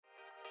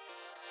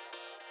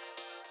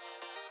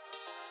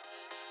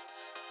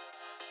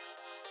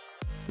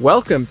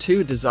Welcome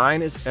to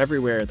Design is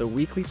Everywhere, the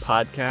weekly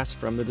podcast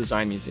from the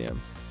Design Museum.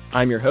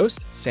 I'm your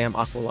host, Sam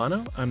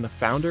Aquilano. I'm the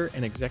founder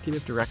and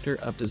executive director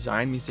of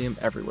Design Museum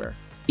Everywhere.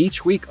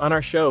 Each week on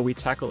our show, we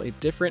tackle a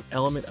different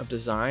element of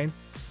design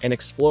and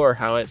explore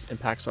how it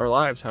impacts our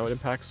lives, how it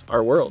impacts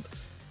our world.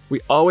 We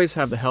always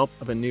have the help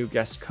of a new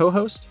guest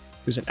co-host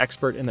who's an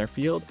expert in their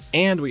field,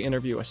 and we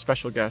interview a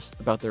special guest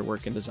about their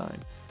work in design.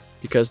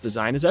 Because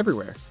design is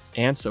everywhere,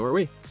 and so are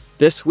we.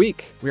 This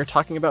week, we are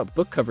talking about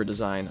book cover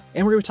design,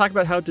 and we're going to talk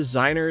about how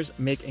designers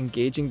make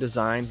engaging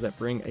designs that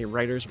bring a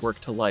writer's work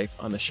to life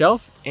on the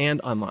shelf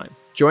and online.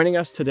 Joining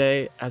us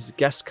today as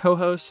guest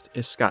co-host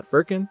is Scott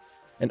Berkun,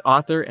 an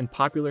author and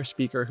popular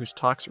speaker whose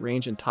talks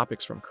range in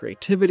topics from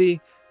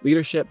creativity,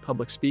 leadership,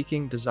 public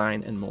speaking,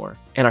 design, and more.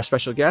 And our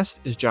special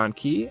guest is John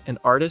Key, an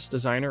artist,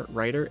 designer,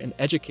 writer, and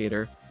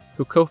educator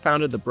who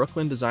co-founded the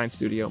Brooklyn design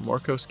studio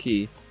Morcos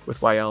Key with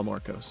Yael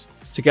Morcos.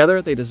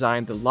 Together, they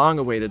designed the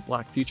long-awaited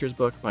Black Futures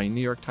book by New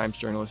York Times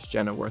journalist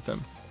Jenna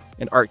Wortham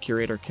and art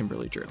curator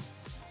Kimberly Drew.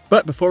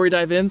 But before we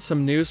dive in,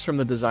 some news from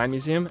the Design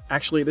Museum.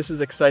 Actually, this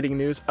is exciting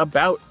news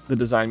about the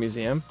Design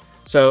Museum.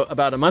 So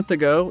about a month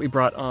ago, we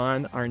brought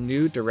on our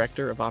new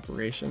Director of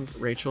Operations,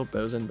 Rachel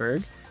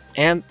Bosenberg.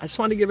 And I just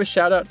wanted to give a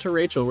shout out to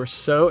Rachel. We're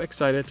so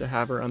excited to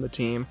have her on the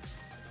team.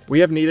 We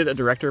have needed a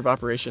Director of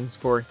Operations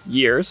for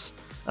years.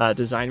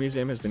 Design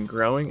Museum has been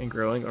growing and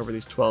growing over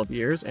these 12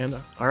 years, and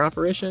our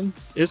operation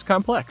is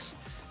complex.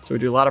 So we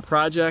do a lot of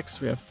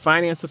projects, we have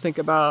finance to think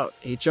about,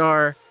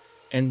 HR,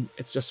 and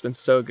it's just been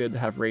so good to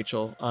have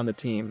Rachel on the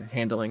team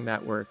handling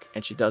that work.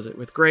 And she does it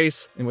with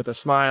grace and with a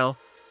smile,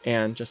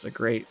 and just a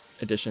great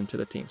addition to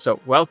the team. So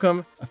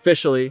welcome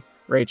officially,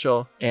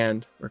 Rachel,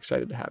 and we're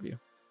excited to have you.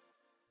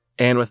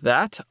 And with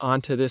that,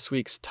 on to this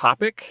week's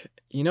topic.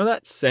 You know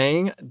that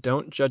saying,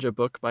 don't judge a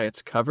book by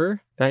its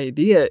cover? The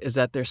idea is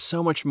that there's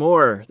so much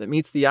more that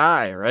meets the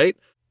eye, right?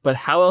 But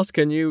how else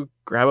can you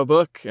grab a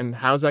book, and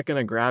how's that going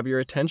to grab your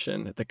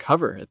attention? The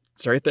cover,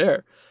 it's right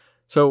there.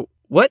 So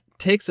what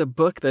takes a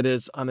book that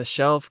is on the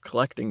shelf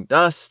collecting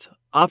dust,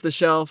 off the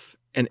shelf,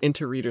 and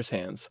into readers'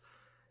 hands?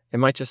 It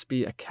might just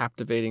be a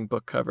captivating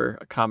book cover,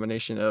 a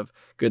combination of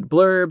good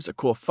blurbs, a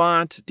cool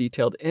font,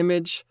 detailed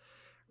image.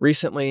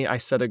 Recently, I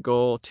set a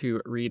goal to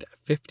read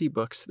 50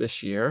 books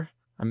this year.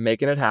 I'm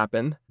making it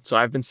happen. So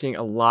I've been seeing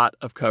a lot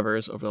of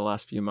covers over the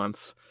last few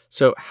months.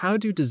 So how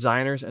do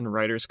designers and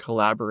writers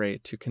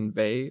collaborate to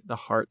convey the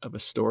heart of a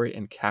story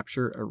and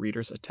capture a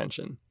reader's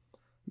attention?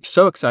 I'm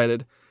so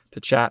excited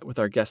to chat with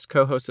our guest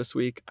co-host this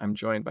week. I'm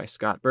joined by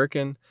Scott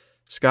Berkun.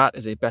 Scott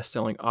is a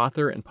best-selling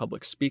author and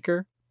public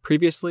speaker.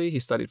 Previously, he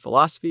studied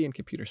philosophy and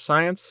computer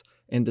science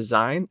and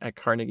design at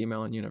Carnegie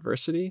Mellon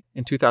University.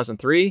 In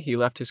 2003, he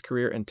left his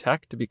career in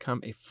tech to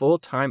become a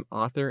full-time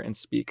author and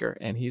speaker,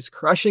 and he's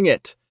crushing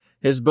it.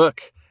 His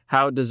book,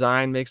 How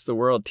Design Makes the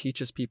World,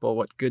 teaches people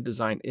what good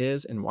design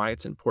is and why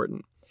it's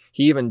important.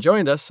 He even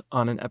joined us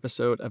on an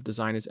episode of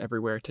Design is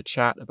Everywhere to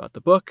chat about the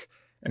book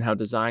and how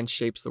design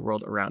shapes the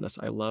world around us.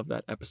 I love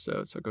that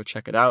episode, so go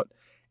check it out.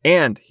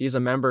 And he's a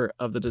member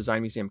of the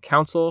Design Museum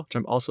Council, which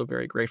I'm also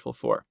very grateful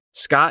for.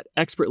 Scott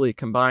expertly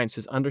combines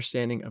his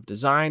understanding of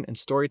design and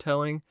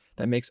storytelling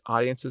that makes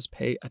audiences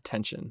pay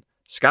attention.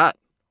 Scott,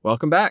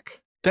 welcome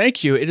back.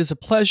 Thank you. It is a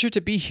pleasure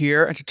to be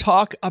here and to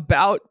talk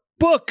about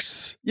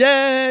books.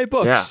 Yay,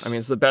 books. Yeah,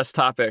 it's the best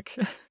topic.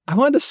 I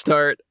wanted to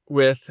start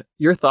with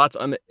your thoughts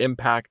on the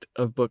impact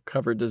of book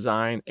cover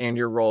design and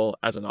your role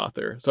as an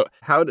author. So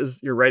how does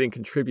your writing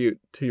contribute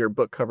to your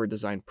book cover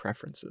design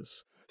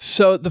preferences?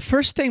 So the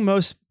first thing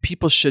most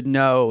people should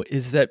know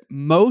is that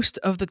most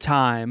of the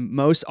time,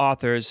 most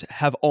authors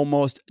have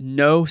almost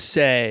no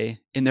say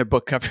in their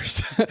book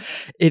covers.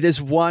 It is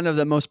one of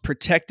the most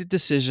protected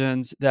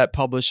decisions that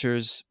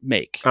publishers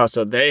make. Oh,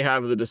 so they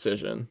have the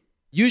decision.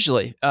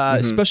 Usually,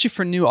 especially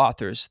for new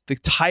authors, the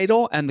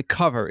title and the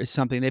cover is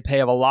something they pay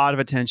a lot of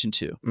attention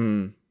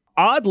to.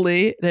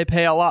 Oddly, they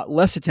pay a lot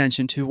less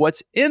attention to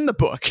what's in the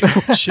book,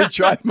 which should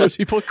drive most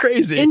people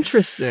crazy.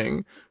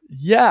 Interesting.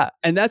 Yeah.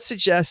 And that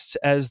suggests,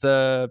 as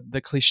the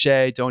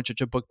cliche, don't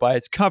judge a book by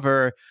its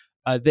cover,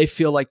 they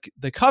feel like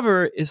the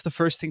cover is the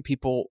first thing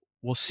people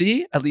will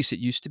see, at least it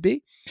used to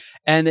be.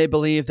 And they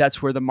believe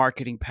that's where the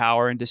marketing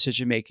power and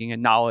decision-making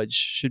and knowledge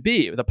should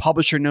be. The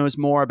publisher knows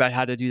more about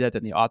how to do that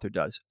than the author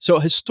does. So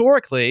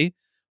historically,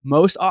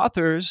 most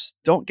authors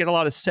don't get a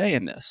lot of say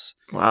in this.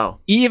 Wow.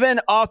 Even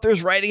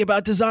authors writing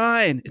about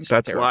design.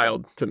 That's terrible.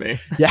 Wild to me.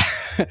 Yeah.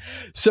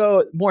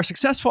 So more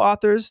successful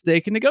authors,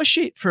 they can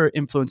negotiate for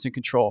influence and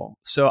control.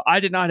 So I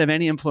did not have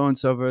any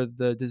influence over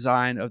the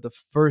design of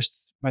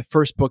my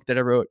first book that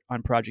I wrote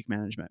on project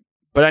management.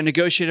 But I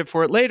negotiated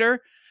for it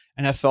later,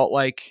 and I felt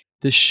like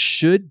this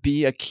should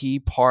be a key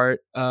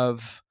part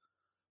of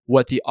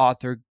what the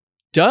author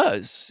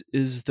does,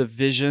 is the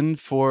vision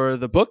for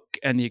the book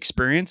and the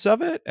experience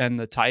of it and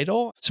the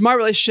title. So my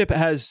relationship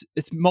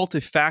it's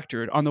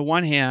multifactored. On the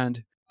one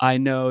hand, I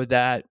know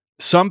that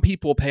some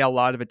people pay a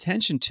lot of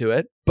attention to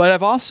it, but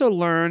I've also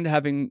learned,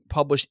 having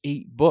published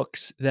 8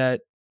 books,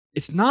 that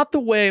it's not the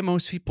way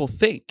most people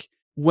think.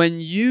 When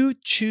you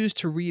choose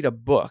to read a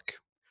book,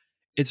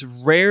 it's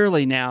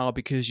rarely now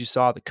because you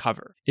saw the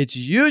cover. It's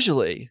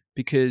usually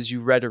because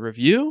you read a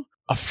review,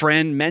 a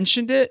friend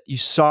mentioned it, you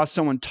saw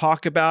someone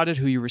talk about it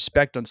who you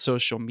respect on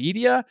social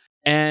media.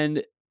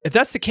 And if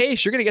that's the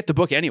case, you're going to get the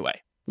book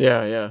anyway.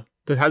 Yeah,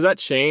 yeah. Has that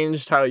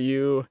changed how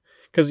you...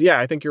 Because, yeah,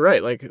 I think you're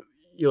right. Like,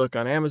 you look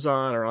on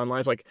Amazon or online,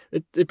 it's like,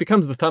 it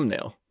becomes the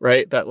thumbnail,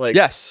 right? That, like,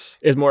 yes,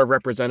 is more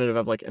representative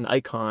of, like, an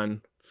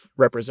icon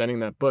representing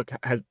that book.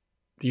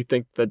 Do you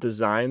think the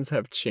designs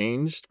have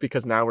changed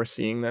because now we're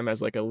seeing them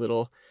as, like, a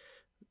little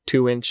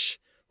 2-inch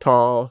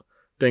tall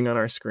thing on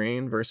our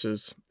screen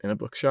versus in a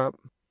bookshop?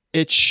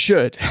 It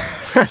should.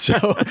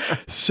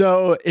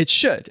 So it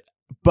should.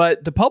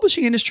 But the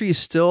publishing industry is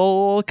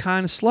still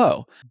kind of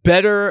slow.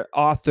 Better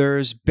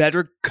authors,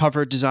 better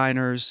cover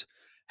designers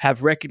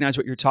have recognized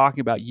what you're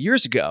talking about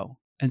years ago.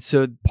 And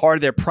so part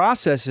of their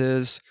process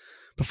is,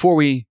 before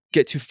we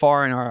get too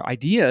far in our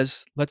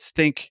ideas, let's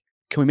think,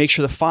 can we make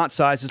sure the font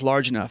size is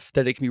large enough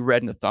that it can be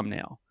read in the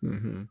thumbnail?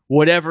 Mm-hmm.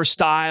 Whatever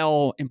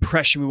style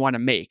impression we want to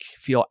make,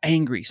 feel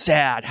angry,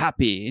 sad,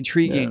 happy,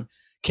 intriguing,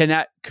 can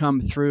that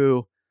come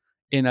through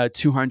in a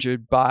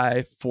 200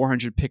 by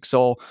 400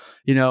 pixel,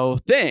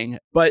 thing?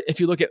 But if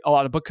you look at a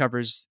lot of book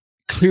covers,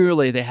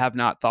 clearly they have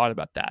not thought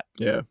about that.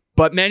 Yeah.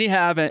 But many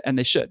have, and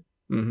they should.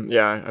 Mm-hmm.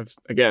 Yeah.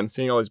 Again,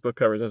 seeing all these book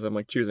covers as I'm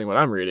like choosing what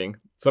I'm reading,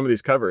 some of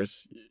these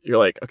covers, you're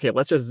like, okay,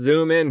 let's just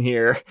zoom in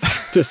here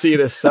to see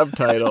this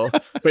subtitle.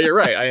 But you're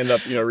right. I end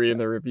up, reading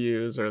the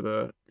reviews or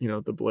the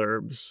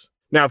blurbs.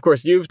 Now, of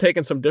course, you've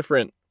taken some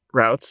different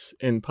routes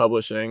in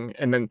publishing,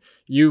 and then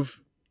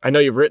I know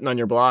you've written on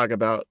your blog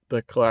about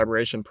the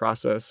collaboration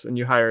process, and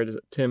you hired, is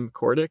it Tim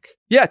Kordick?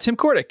 Yeah, Tim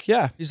Kordick.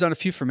 Yeah, he's done a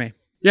few for me.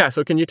 Yeah,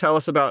 so can you tell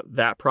us about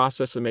that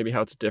process and maybe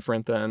how it's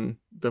different than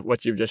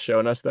what you've just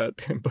shown us, that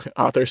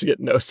authors get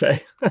no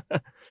say?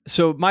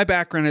 So my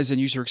background is in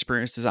user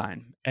experience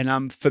design, and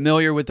I'm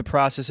familiar with the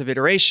process of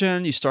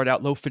iteration. You start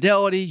out low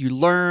fidelity, you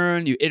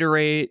learn, you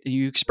iterate, and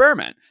you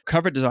experiment.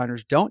 Cover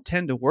designers don't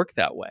tend to work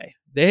that way.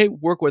 They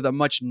work with a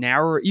much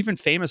narrower, even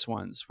famous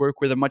ones,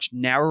 work with a much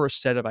narrower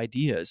set of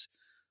ideas.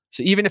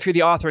 So even if you're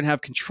the author and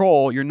have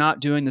control, you're not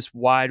doing this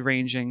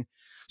wide-ranging.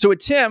 So with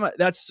Tim,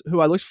 that's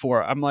who I looked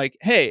for. I'm like,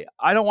 hey,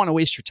 I don't want to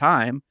waste your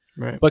time,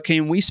 right, but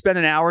can we spend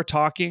an hour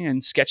talking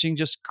and sketching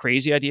just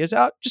crazy ideas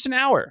out? Just an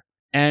hour.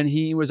 And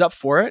he was up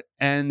for it.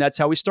 And that's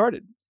how we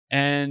started.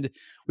 And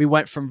we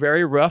went from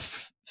very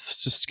rough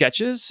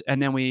sketches.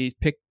 And then we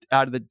picked,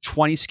 out of the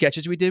 20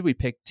 sketches we did, we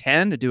picked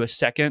 10 to do a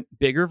second,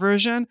 bigger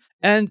version.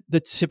 And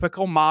the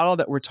typical model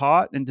that we're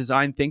taught in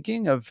design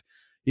thinking of,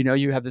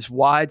 you have this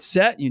wide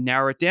set, you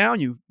narrow it down,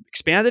 you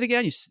expand it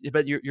again,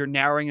 but you're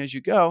narrowing as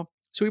you go.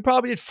 So we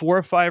probably did 4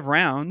 or 5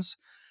 rounds.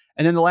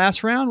 And then the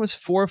last round was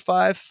 4 or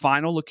 5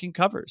 final looking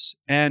covers.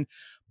 And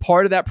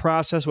part of that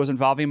process was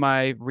involving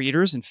my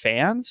readers and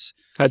fans.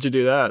 How'd you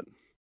do that?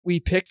 We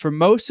picked, for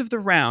most of the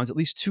rounds, at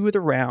least 2 of the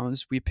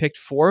rounds, we picked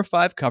 4 or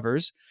 5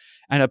 covers,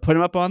 and I put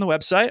them up on the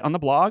website, on the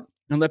blog,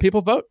 and let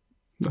people vote.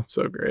 That's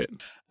so great.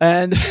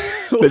 And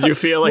did you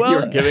feel like you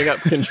were giving up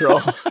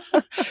control?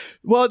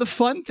 Well, the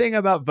fun thing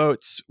about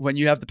votes when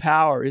you have the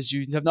power is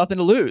you have nothing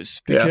to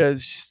lose,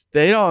 because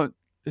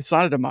it's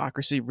not a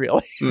democracy,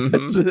 really.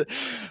 Mm-hmm.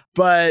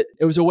 But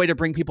it was a way to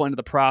bring people into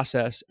the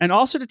process, and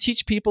also to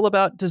teach people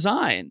about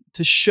design,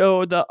 to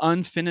show the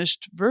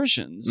unfinished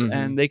versions, mm-hmm.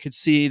 and they could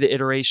see the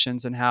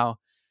iterations and how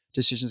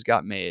decisions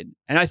got made.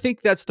 And I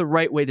think that's the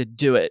right way to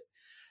do it,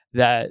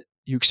 that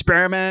you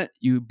experiment,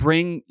 you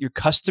bring your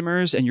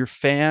customers and your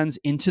fans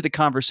into the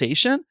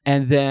conversation,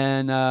 and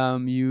then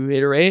you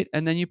iterate,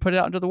 and then you put it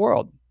out into the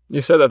world. You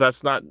said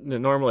that's not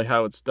normally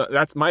how it's done.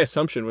 That's my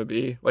assumption would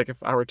be, like,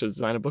 if I were to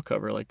design a book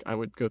cover, like, I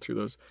would go through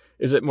those.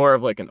 Is it more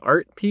of like an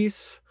art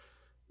piece,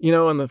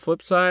 on the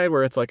flip side,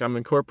 where it's like I'm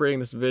incorporating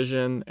this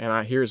vision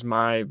and here's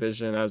my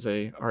vision as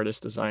a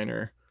artist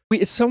designer?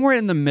 It's somewhere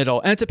in the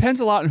middle, and it depends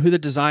a lot on who the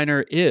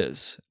designer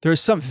is. There's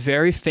some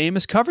very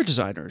famous cover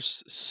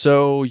designers,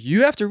 so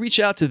you have to reach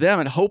out to them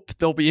and hope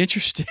they'll be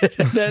interested,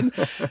 and then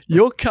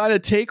you'll kind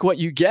of take what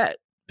you get,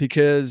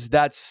 because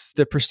that's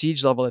the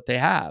prestige level that they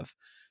have.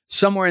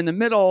 Somewhere in the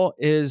middle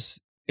is,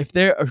 if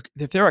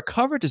they're a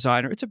cover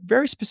designer, it's a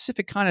very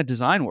specific kind of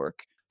design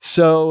work.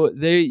 So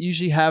they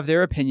usually have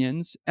their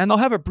opinions, and they'll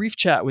have a brief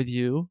chat with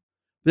you.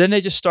 Then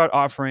they just start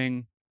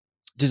offering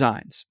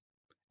designs,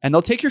 and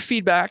they'll take your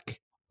feedback.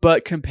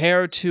 But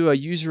compared to a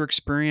user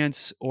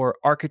experience or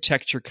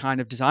architecture kind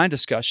of design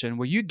discussion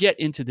where you get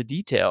into the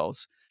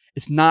details,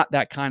 it's not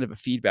that kind of a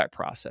feedback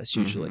process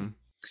usually. Mm-hmm.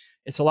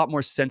 It's a lot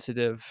more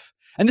sensitive.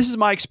 And this is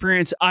my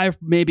experience. I've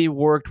maybe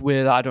worked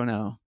with,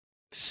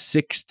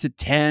 6 to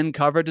 10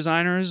 cover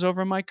designers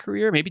over my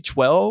career, maybe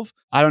 12.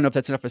 I don't know if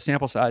that's enough of a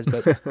sample size,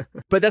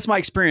 but that's my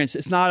experience.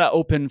 It's not an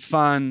open,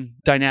 fun,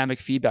 dynamic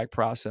feedback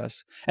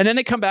process. And then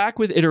they come back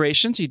with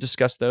iterations. You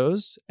discuss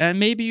those, and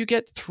maybe you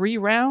get 3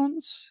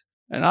 rounds.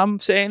 And I'm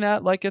saying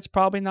that like it's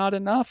probably not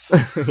enough.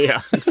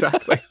 Yeah,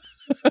 exactly.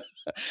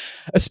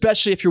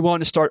 Especially if you're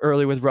willing to start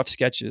early with rough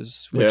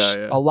sketches, which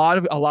a lot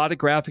of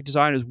graphic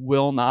designers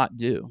will not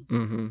do.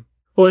 Mm-hmm.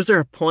 Well, is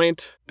there a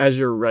point as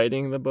you're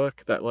writing the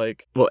book that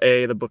like, well,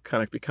 the book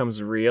kind of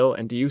becomes real,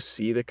 and do you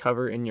see the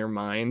cover in your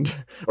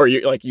mind or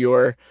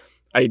your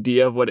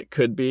idea of what it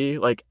could be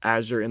like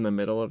as you're in the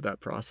middle of that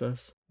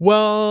process?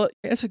 Well,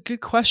 it's a good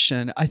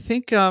question. I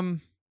think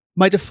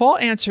my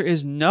default answer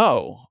is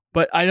no,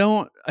 but I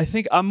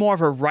think I'm more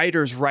of a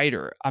writer's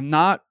writer.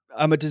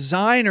 I'm a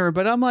designer,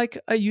 but I'm like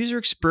a user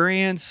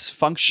experience,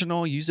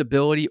 functional,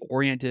 usability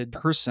oriented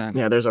person.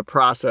 Yeah, there's a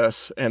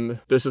process, and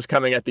this is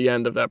coming at the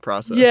end of that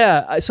process.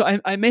 Yeah. So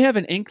I may have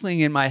an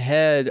inkling in my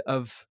head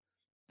of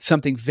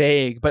something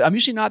vague, but I'm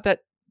usually not that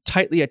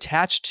tightly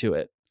attached to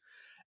it.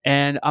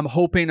 And I'm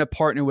hoping to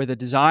partner with a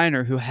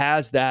designer who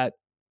has that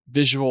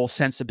visual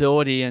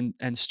sensibility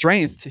and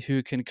strength,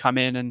 who can come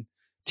in and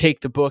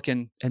take the book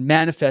and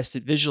manifest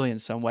it visually in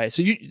some way.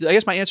 So I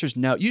guess my answer is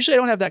no. Usually I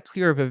don't have that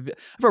clear of I have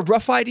a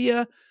rough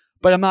idea,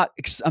 but I'm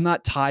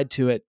not tied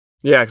to it.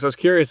 Yeah, because I was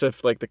curious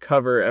if like the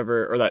cover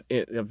ever, or that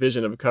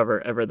vision of a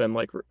cover ever then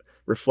like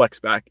reflects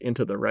back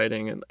into the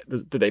writing, and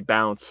do they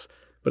bounce?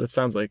 But it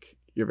sounds like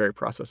you're very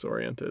process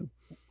oriented.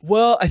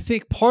 Well, I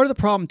think part of the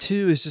problem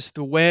too is just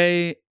the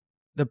way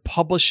the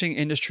publishing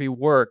industry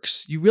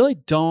works. You really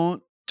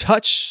don't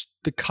touch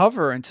the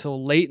cover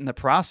until late in the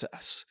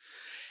process.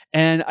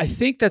 And I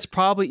think that's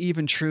probably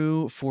even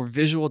true for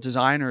visual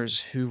designers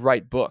who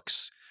write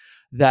books,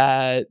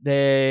 that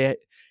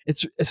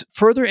it's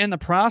further in the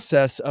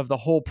process of the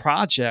whole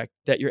project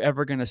that you're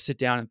ever going to sit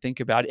down and think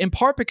about it, in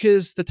part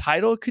because the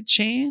title could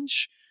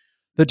change.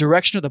 The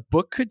direction of the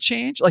book could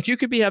change. Like you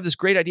could have this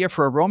great idea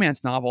for a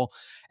romance novel,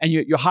 and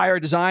you hire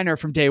a designer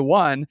from day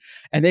one,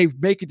 and they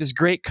make it this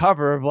great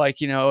cover of like,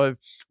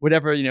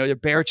 whatever, the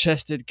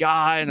bare-chested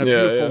guy and a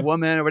beautiful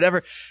woman or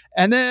whatever.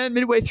 And then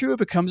midway through it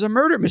becomes a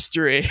murder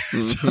mystery.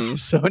 Mm-hmm.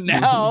 so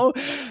now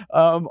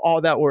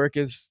all that work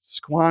is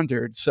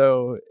squandered.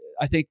 So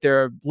I think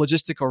there are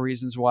logistical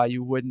reasons why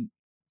you wouldn't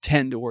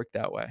tend to work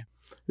that way.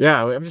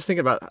 Yeah, I'm just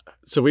thinking about,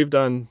 so we've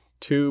done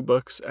 2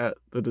 books at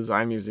the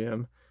Design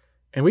Museum.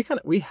 And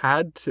we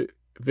had to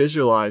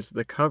visualize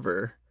the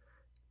cover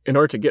in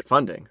order to get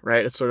funding,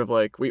 right? It's sort of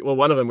like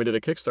one of them we did a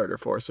Kickstarter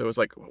for. So it was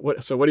like,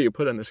 what do you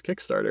put in this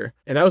Kickstarter?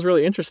 And that was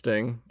really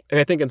interesting. And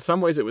I think in some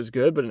ways it was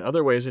good, but in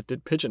other ways it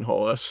did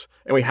pigeonhole us.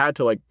 And we had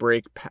to like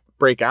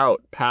break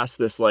out past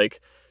this like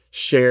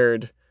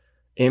shared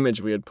image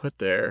we had put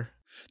there.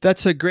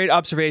 That's a great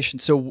observation.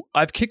 So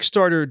I've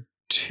Kickstarted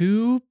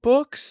 2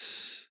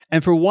 books,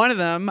 and for one of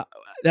them,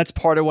 that's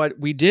part of what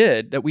we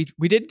did. That we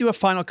didn't do a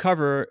final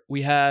cover.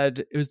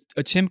 It was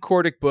a Tim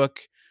Kordick book.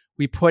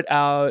 We put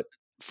out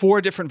 4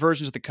 different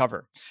versions of the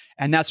cover,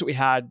 and that's what we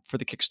had for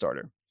the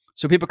Kickstarter.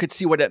 So people could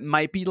see what it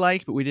might be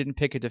like, but we didn't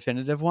pick a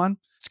definitive one.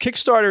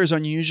 Kickstarter is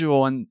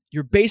unusual, and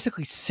you're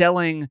basically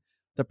selling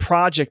the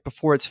project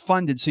before it's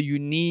funded. So you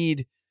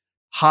need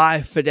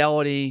high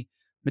fidelity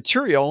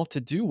material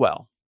to do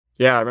well.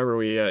 Yeah, I remember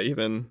we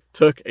even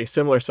took a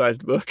similar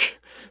sized book,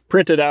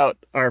 printed out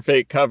our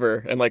fake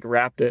cover, and like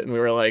wrapped it. And we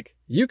were like,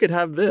 you could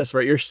have this,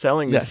 right? You're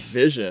selling this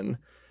vision.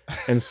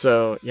 And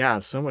so, yeah,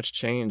 so much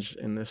change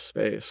in this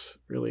space.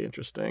 Really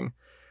interesting.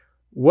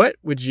 What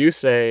would you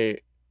say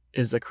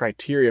is the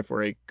criteria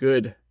for a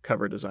good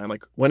cover design?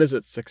 Like, when is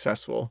it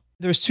successful?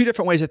 There's 2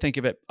 different ways to think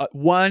of it.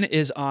 One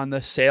is on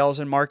the sales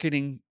and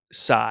marketing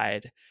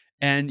side.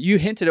 And you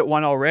hinted at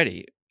one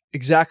already.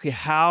 Exactly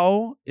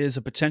how is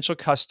a potential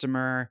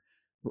customer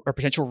or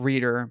potential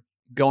reader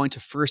going to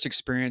first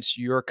experience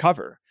your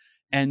cover?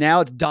 And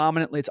now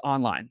it's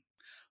online.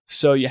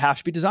 So you have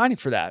to be designing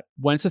for that.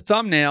 When it's a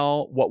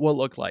thumbnail, what will it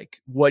look like?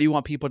 What do you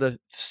want people to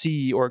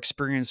see or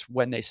experience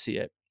when they see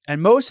it?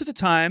 And most of the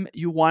time,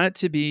 you want it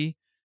to be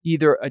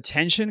either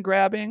attention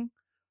grabbing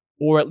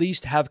or at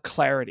least have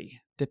clarity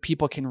that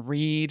people can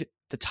read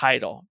the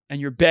title. And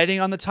you're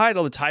betting on the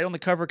title. The title and the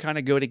cover kind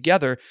of go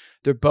together.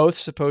 They're both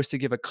supposed to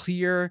give a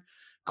clear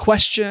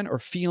question or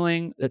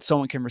feeling that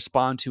someone can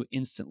respond to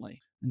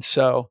instantly. And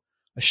so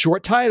a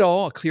short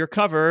title, a clear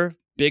cover,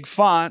 big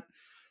font,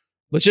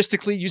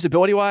 logistically,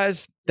 usability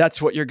wise, that's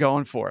what you're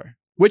going for,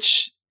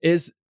 which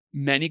is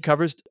many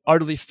covers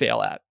utterly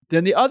fail at.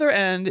 Then the other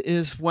end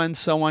is when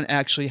someone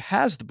actually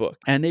has the book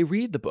and they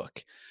read the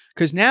book,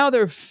 because now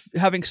they're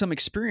having some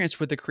experience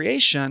with the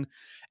creation,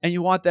 and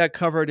you want that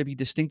cover to be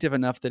distinctive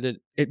enough that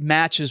it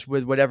matches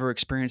with whatever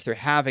experience they're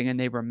having and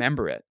they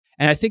remember it.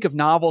 And I think of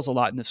novels a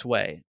lot in this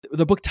way.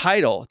 The book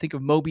title, think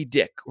of Moby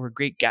Dick or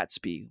Great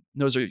Gatsby.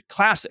 Those are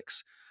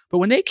classics. But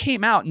when they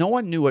came out, no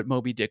one knew what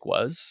Moby Dick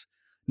was.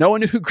 No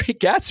one knew who Great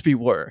Gatsby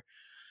were.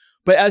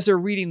 But as they're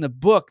reading the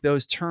book,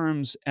 those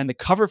terms and the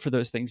cover for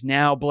those things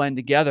now blend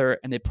together,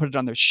 and they put it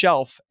on their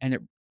shelf, and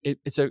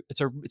it's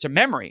a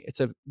memory.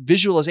 It's a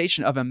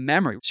visualization of a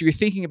memory. So you're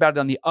thinking about it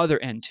on the other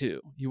end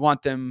too. You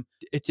want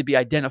it to be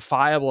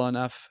identifiable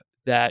enough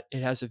that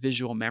it has a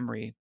visual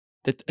memory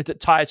that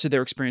ties to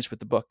their experience with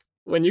the book.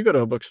 When you go to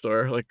a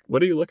bookstore, like,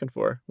 what are you looking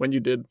for when you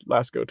did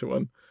last go to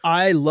one?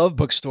 I love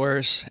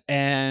bookstores,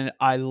 and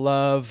I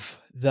love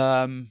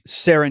the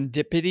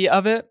serendipity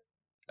of it.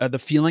 the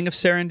feeling of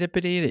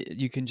serendipity, that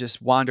you can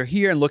just wander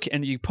here and look,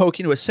 and you poke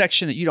into a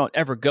section that you don't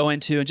ever go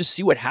into and just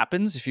see what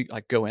happens if you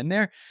like go in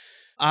there.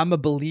 I'm a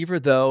believer,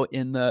 though,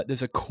 in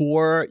there's a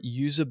core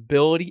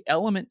usability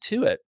element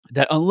to it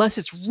that, unless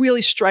it's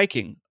really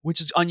striking,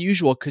 which is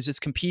unusual because it's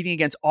competing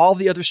against all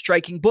the other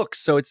striking books,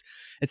 so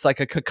it's like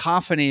a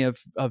cacophony of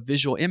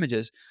visual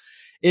images.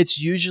 It's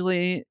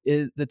usually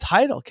the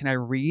title. Can I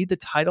read the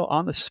title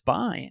on the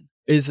spine?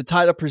 Is the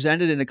title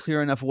presented in a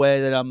clear enough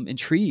way that I'm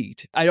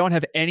intrigued? I don't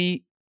have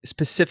any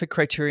specific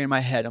criteria in my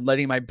head. I'm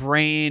letting my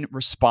brain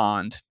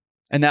respond,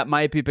 and that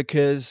might be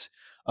because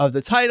of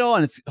the title,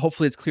 and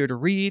hopefully it's clear to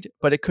read,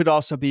 but it could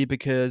also be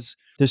because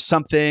there's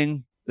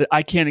something that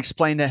I can't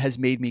explain that has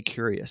made me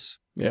curious.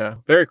 Yeah,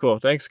 very cool.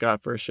 Thanks,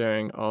 Scott, for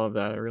sharing all of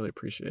that. I really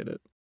appreciate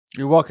it.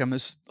 You're welcome.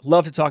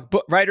 Love to talk.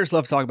 Writers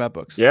love to talk about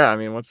books. Yeah, I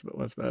mean, what's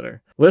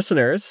better?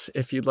 Listeners,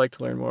 if you'd like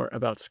to learn more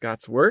about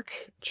Scott's work,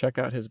 check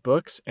out his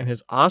books and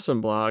his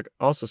awesome blog.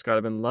 Also, Scott,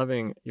 I've been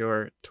loving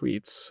your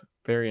tweets.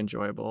 Very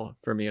enjoyable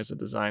for me as a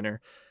designer.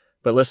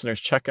 But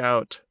listeners, check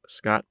out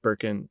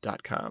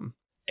scottberkin.com.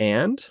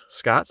 And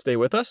Scott, stay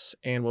with us,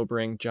 and we'll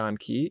bring John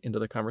Key into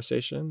the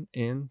conversation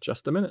in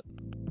just a minute.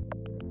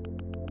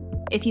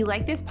 If you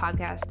like this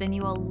podcast, then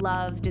you will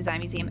love Design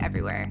Museum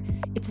Everywhere.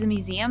 It's a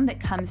museum that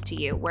comes to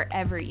you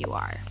wherever you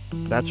are.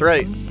 That's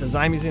right.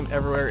 Design Museum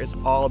Everywhere is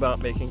all about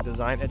making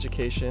design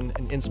education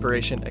and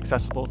inspiration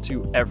accessible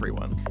to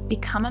everyone.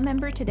 Become a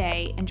member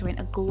today and join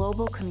a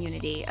global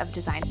community of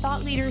design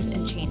thought leaders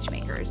and change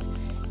makers.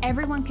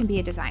 Everyone can be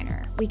a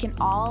designer. We can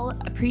all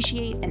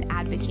appreciate and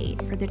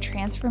advocate for the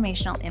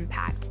transformational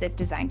impact that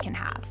design can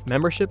have.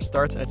 Membership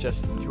starts at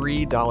just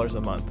 $3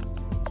 a month,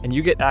 and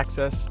you get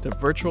access to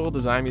virtual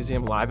Design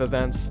Museum live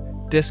events,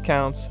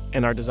 discounts,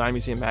 and our Design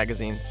Museum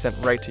magazine sent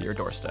right to your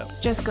doorstep.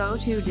 Just go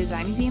to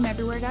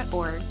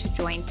designmuseumeverywhere.org to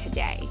join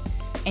today,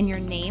 and your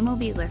name will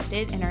be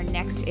listed in our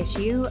next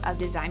issue of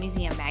Design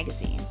Museum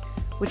magazine,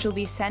 which will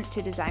be sent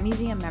to Design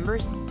Museum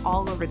members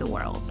all over the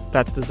world.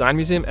 That's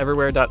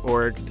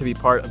designmuseumeverywhere.org to be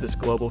part of this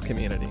global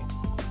community.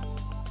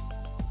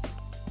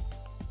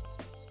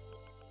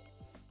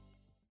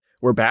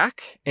 We're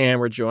back, and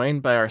we're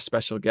joined by our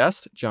special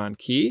guest, John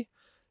Key.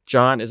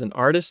 John is an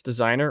artist,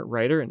 designer,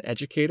 writer, and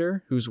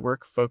educator whose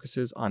work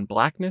focuses on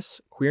Blackness,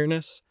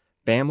 queerness,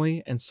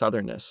 family, and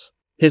Southernness.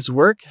 His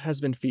work has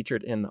been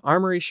featured in The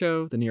Armory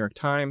Show, The New York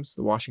Times,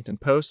 The Washington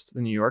Post,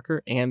 The New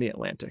Yorker, and The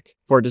Atlantic.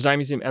 For Design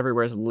Museum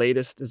Everywhere's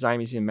latest Design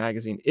Museum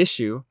magazine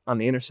issue on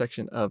the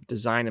intersection of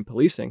design and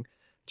policing,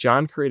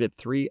 John created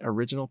 3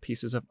 original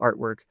pieces of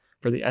artwork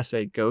for the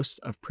essay Ghosts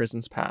of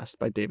Prisons Past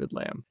by David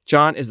Lamb.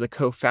 John is the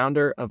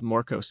co-founder of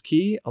Morcos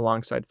Key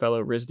alongside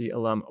fellow RISD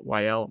alum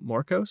Wael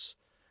Morcos.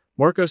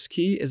 Morcos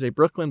Key is a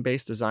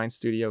Brooklyn-based design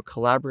studio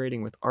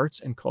collaborating with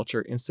arts and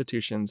culture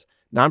institutions,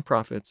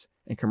 nonprofits,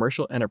 and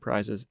commercial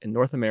enterprises in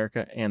North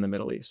America and the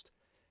Middle East.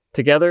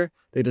 Together,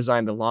 they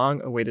designed the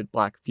long-awaited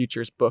Black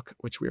Futures book,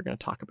 which we're going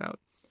to talk about.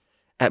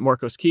 At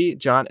Morcos Key,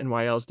 John and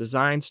Wael's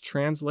designs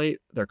translate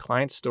their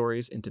clients'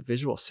 stories into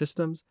visual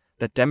systems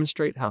that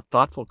demonstrate how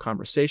thoughtful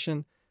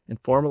conversation and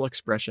formal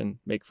expression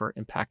make for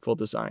impactful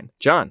design.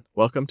 John,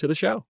 welcome to the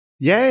show.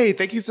 Yay,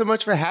 thank you so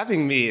much for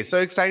having me. It's so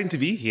exciting to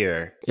be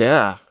here.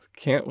 Yeah,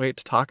 can't wait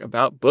to talk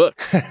about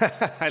books.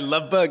 I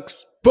love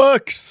books.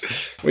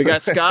 Books! We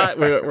got Scott.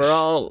 We're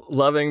all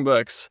loving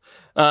books.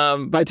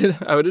 But I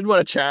did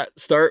want to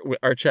start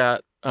our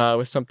chat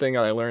with something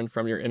I learned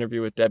from your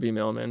interview with Debbie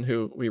Millman,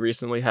 who we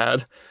recently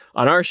had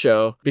on our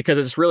show, because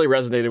it's really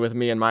resonated with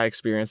me and my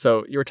experience.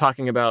 So you were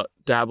talking about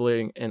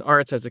dabbling in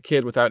arts as a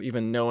kid without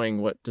even knowing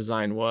what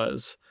design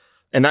was.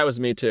 And that was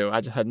me too. I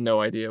just had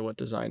no idea what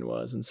design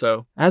was. And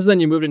so as then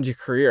you moved into your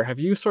career, have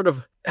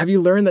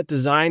you learned that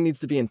design needs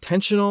to be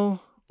intentional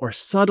or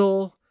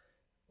subtle,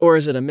 or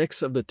is it a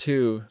mix of the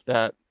two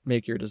that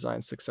make your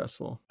design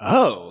successful?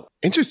 Oh,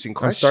 interesting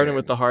question. I'm starting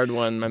with the hard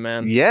one, my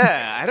man.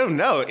 Yeah, I don't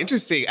know.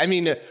 Interesting. I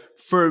mean,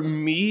 for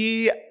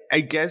me,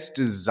 I guess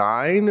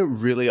design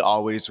really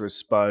always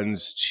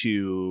responds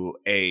to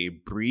a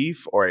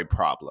brief or a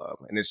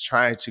problem, and it's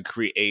trying to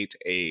create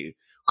a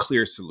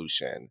clear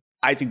solution.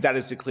 I think that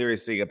is the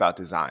clearest thing about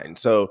design.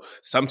 So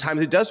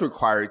sometimes it does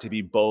require it to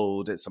be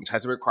bold.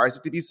 Sometimes it requires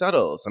it to be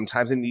subtle.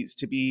 Sometimes it needs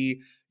to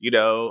be,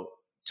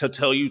 to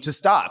tell you to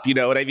stop. You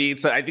know what I mean?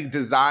 So I think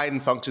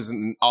design functions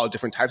in all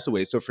different types of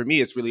ways. So for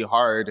me, it's really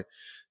hard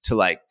to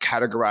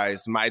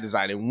categorize my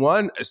design in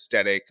one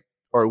aesthetic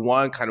or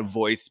one kind of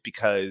voice,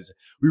 because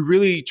we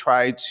really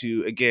try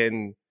to,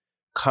 again,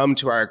 come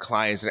to our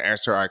clients and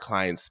answer our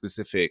clients'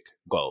 specific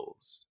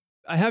goals.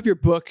 I have your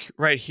book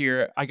right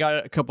here. I got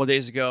it a couple of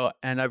days ago,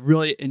 and I'm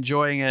really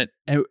enjoying it.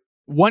 And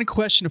one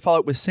question to follow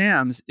up with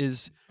Sam's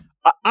is,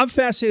 I'm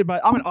fascinated by,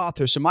 I'm an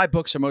author, so my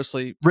books are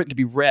mostly written to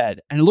be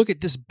read. And I look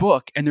at this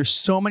book, and there's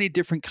so many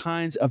different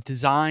kinds of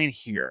design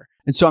here.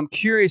 And so I'm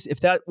curious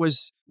if what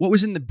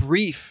was in the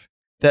brief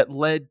that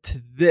led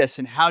to this,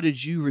 and how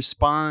did you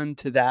respond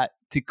to that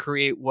to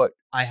create what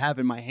I have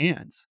in my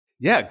hands?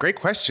 Yeah, great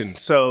question.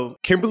 So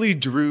Kimberly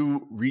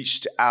Drew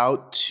reached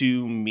out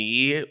to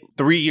me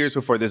 3 years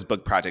before this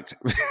book project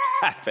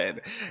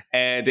happened.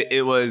 And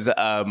it was,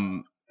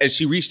 and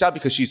she reached out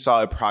because she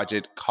saw a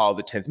project called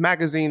The 10th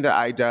Magazine that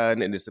I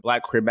done. And it's the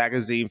Black queer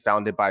magazine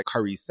founded by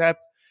Kari Sepp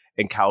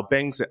and Cal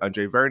Banks and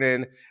Andre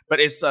Vernon. But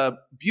it's a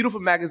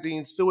beautiful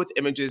magazine filled with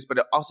images, but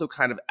it also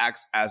kind of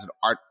acts as an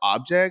art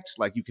object.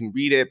 Like you can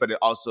read it, but it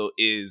also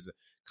is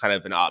kind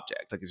of an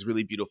object. Like it's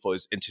really beautiful.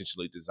 It's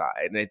intentionally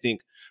designed. And I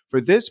think for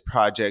this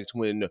project,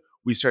 when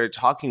we started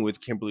talking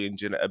with Kimberly and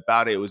Jenna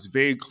about it, it was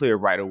very clear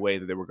right away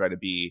that there were going to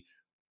be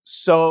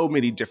so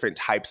many different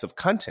types of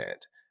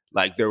content.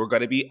 Like there were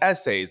going to be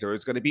essays, there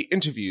was going to be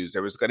interviews,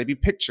 there was going to be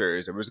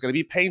pictures, there was going to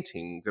be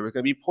paintings, there was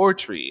going to be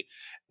poetry.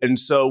 And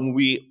so when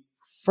we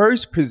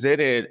first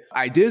presented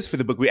ideas for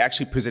the book, we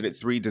actually presented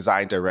 3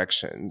 design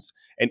directions.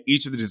 And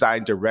each of the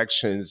design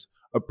directions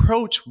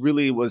approach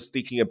really was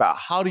thinking about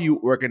how do you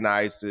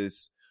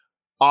organize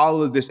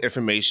all of this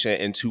information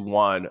into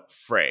one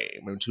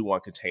frame, into one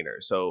container.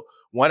 So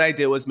one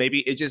idea was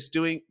maybe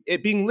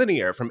it being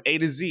linear from A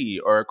to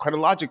Z or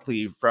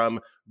chronologically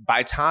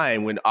by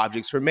time when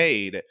objects were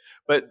made.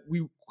 But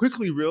we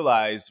quickly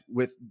realized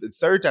with the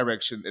third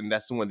direction, and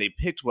that's the one they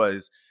picked,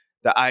 was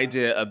the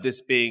idea of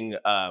this being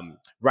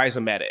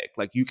rhizomatic.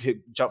 Like you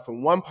could jump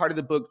from one part of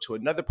the book to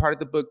another part of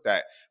the book,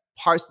 that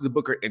parts of the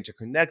book are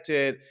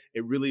interconnected.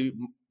 It really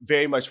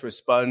very much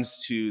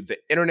responds to the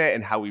internet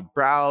and how we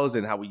browse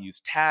and how we use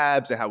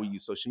tabs and how we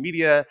use social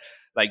media.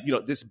 Like,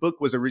 this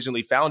book was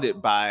originally founded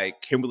by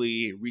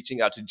Kimberly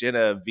reaching out to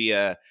Jenna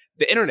via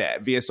the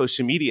internet, via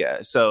social media.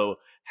 So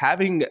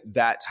having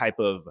that type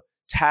of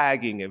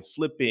tagging and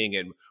flipping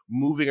and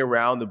moving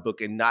around the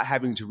book and not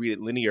having to read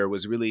it linear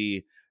was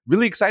really,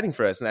 really exciting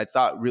for us. And I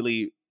thought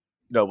really,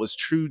 was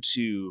true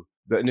to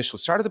the initial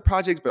start of the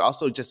project, but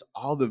also just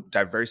all the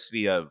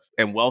diversity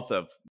and wealth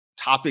of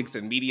topics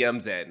and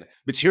mediums and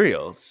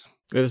materials.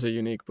 It is a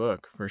unique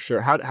book for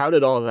sure. How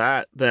did all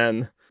that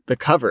then, the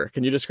cover,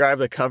 can you describe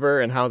the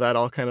cover and how that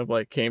all kind of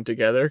like came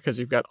together? Because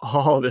you've got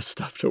all this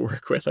stuff to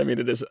work with. I mean,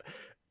 it is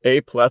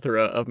a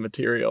plethora of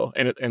material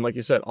and like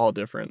you said, all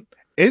different.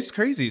 It's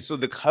crazy. So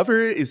the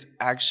cover is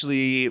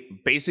actually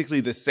basically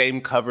the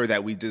same cover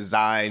that we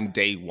designed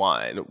day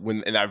one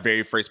in our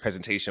very first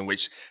presentation,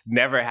 which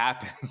never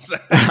happens.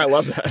 I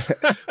love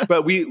that.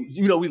 But we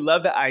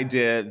love the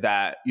idea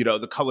that,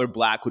 the color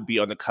black would be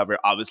on the cover,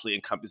 obviously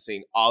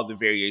encompassing all the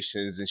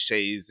variations and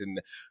shades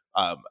and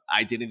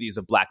identities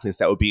of Blackness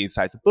that would be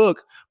inside the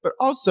book. But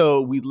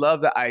also we love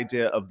the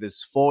idea of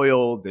this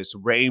foil, this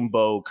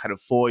rainbow kind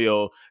of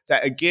foil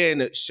that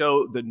again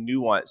showed the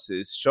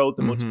nuances, showed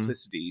the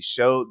multiplicity,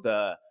 showed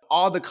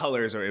all the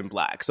colors are in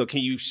black. So can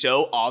you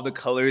show all the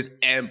colors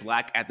and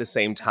black at the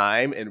same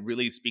time and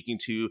really speaking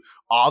to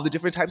all the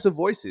different types of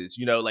voices?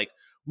 Like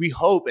we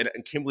hope, and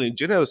Kimberly and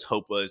Jenna's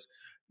hope was,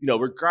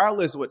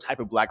 regardless of what type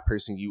of Black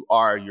person you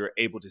are, you're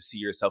able to see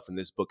yourself in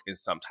this book in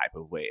some type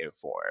of way and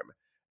form.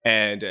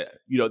 And,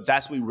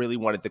 that's what we really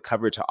wanted the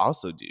cover to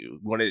also do.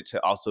 We wanted it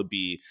to also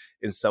be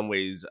in some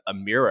ways a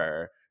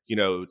mirror,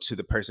 to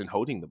the person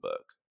holding the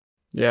book.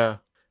 Yeah.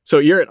 So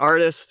you're an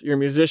artist, you're a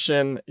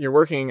musician, you're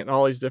working in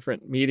all these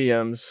different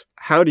mediums.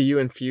 How do you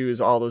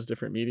infuse all those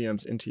different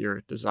mediums into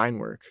your design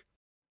work?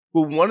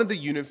 Well, one of the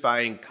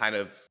unifying kind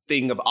of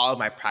thing of all of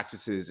my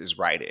practices is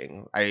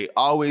writing. I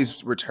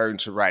always return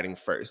to writing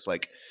first.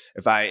 Like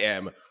if I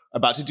am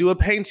about to do a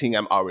painting,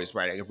 I'm always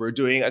writing. If we're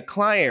doing a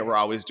client, we're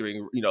always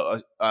doing,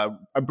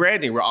 a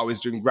branding, we're always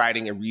doing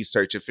writing and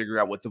research and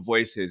figuring out what the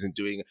voice is and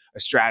doing a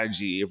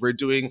strategy. If we're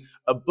doing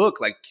a book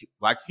like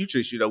Black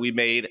Futures, we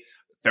made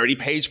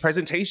 30-page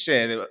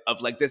presentation of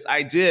like this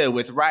idea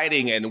with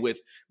writing and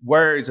with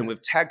words and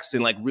with text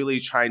and like really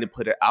trying to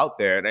put it out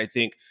there. And I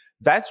think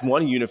that's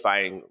one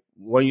unifying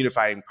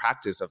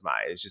practice of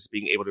mine, is just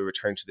being able to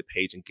return to the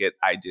page and get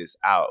ideas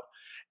out.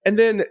 And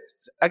then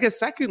I guess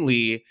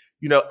secondly,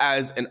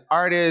 as an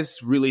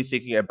artist, really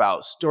thinking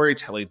about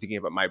storytelling, thinking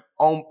about my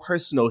own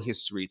personal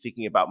history,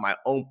 thinking about my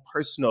own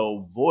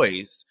personal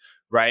voice,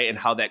 right? And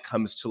how that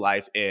comes to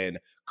life in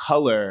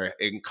color,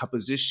 in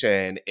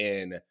composition,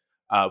 in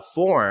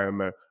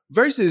form,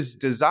 versus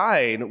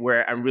design,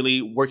 where I'm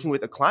really working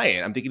with a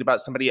client. I'm thinking about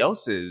somebody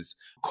else's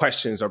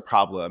questions or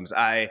problems.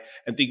 I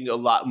am thinking a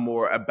lot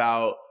more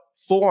about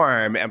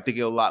form. I'm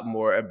thinking a lot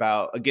more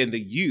about, again, the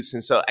use.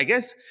 And so I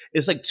guess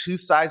it's like two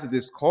sides of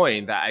this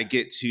coin that I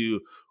get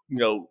to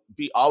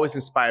be always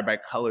inspired by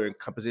color and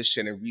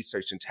composition and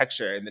research and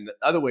texture. And then the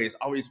other way is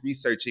always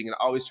researching and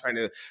always trying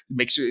to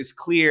make sure it's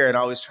clear and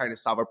always trying to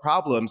solve a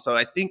problem. So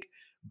I think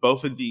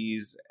both of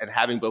these and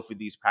having both of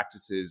these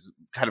practices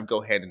kind of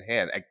go hand in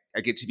hand. I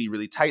get to be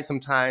really tight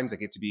sometimes. I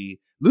get to be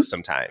loose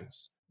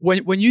sometimes.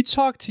 When you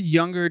talk to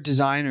younger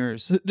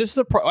designers,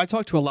 I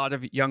talk to a lot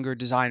of younger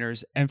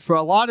designers, and for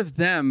a lot of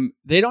them,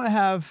 they don't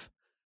have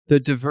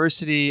the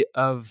diversity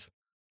of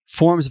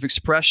forms of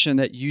expression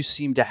that you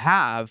seem to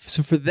have.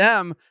 So for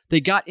them,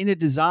 they got into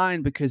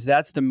design because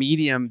that's the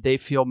medium they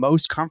feel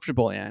most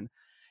comfortable in.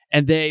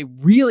 And they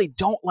really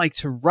don't like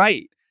to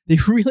write. They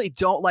really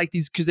don't like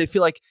these because they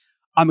feel like,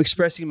 I'm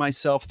expressing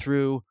myself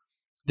through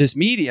this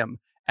medium.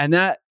 And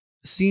that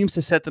seems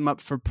to set them up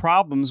for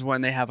problems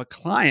when they have a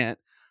client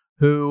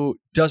who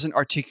doesn't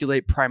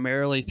articulate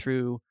primarily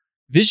through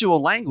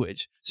visual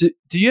language. So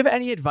do you have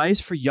any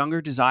advice for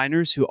younger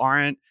designers who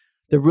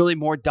they're really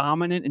more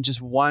dominant in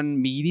just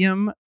one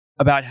medium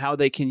about how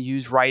they can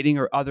use writing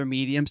or other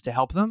mediums to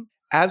help them?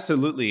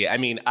 Absolutely. I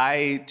mean,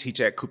 I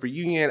teach at Cooper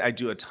Union. I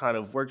do a ton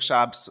of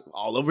workshops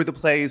all over the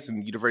place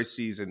and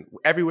universities and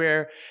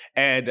everywhere.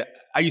 And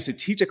I used to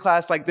teach a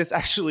class like this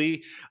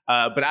actually,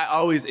 but I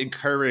always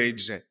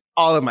encourage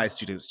all of my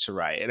students to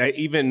write.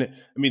 And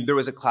there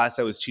was a class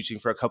I was teaching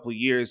for a couple of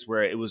years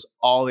where it was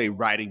all a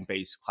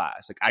writing-based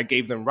class. Like I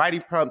gave them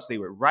writing prompts, they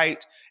would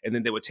write, and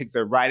then they would take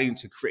their writing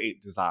to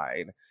create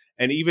design.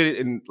 And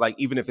even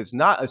if it's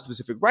not a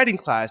specific writing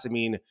class,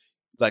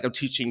 like I'm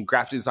teaching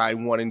graphic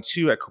design 1 and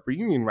 2 at Cooper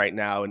Union right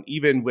now. And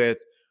even with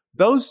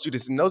those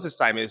students and those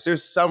assignments,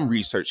 there's some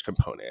research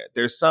component.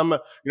 There's some,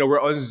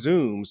 we're on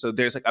Zoom. So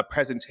there's like a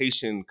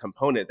presentation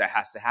component that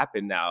has to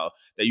happen now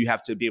that you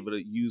have to be able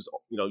to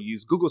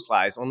use Google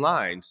Slides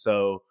online.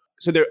 So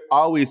there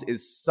always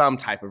is some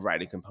type of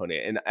writing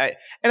component.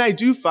 And I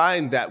do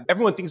find that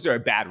everyone thinks they're a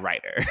bad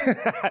writer.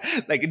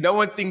 Like no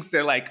one thinks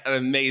they're like an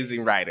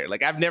amazing writer.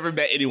 Like I've never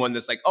met anyone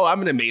that's like, oh,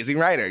 I'm an amazing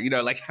writer.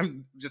 Like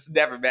I'm just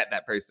never met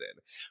that person.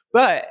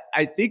 But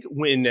I think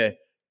when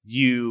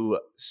you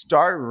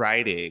start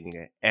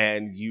writing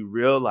and you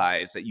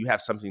realize that you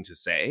have something to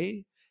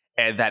say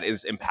and that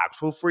is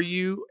impactful for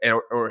you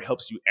or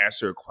helps you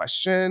answer a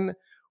question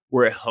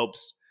or it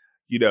helps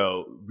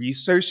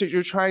research that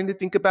you're trying to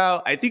think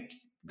about, I think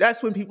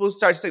that's when people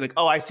start to say like,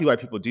 oh, I see why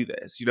people do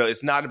this.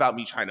 It's not about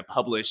me trying to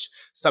publish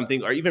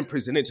something or even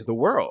present it to the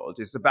world.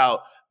 It's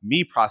about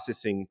me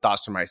processing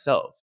thoughts for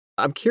myself.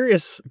 I'm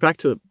curious, back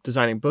to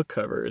designing book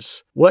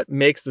covers, what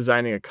makes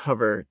designing a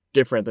cover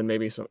different than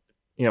maybe some,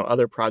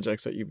 other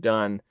projects that you've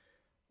done?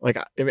 Like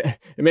it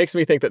makes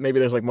me think that maybe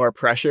there's like more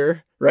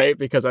pressure, right?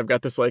 Because I've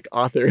got this like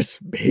author's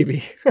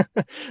baby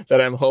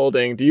that I'm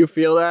holding. Do you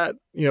feel that?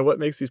 What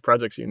makes these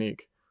projects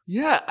unique?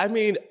 Yeah,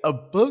 a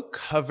book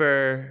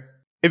cover,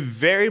 it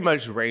very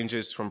much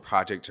ranges from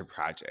project to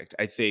project.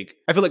 I feel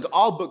like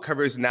all book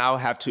covers now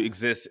have to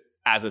exist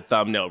as a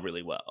thumbnail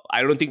really well.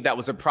 I don't think that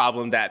was a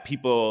problem that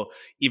people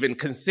even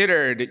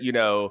considered,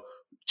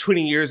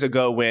 20 years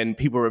ago when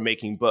people were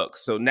making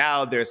books. So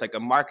now there's like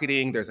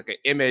there's like an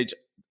image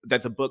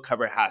that the book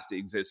cover has to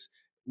exist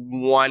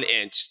 1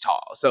 inch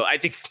tall. So I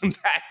think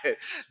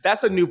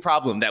that's a new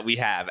problem that we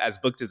have as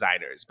book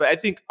designers. But I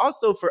think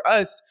also for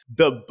us,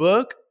 the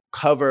book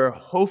cover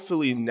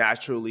hopefully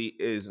naturally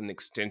is an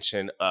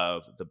extension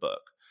of the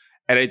book.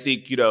 And I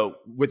think,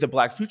 with the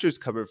Black Futures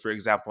cover, for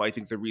example, I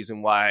think the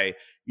reason why,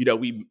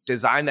 we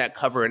designed that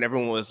cover and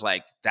everyone was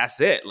like, that's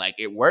it, like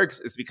it works,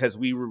 is because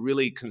we were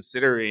really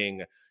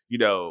considering,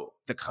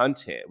 the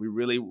content. We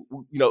really,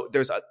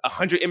 there's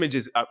 100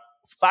 images,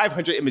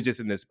 500 images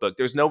in this book.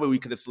 There's no way we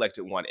could have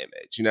selected one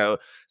image,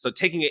 So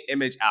taking an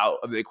image out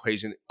of the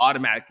equation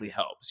automatically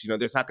helps.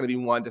 There's not going to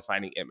be one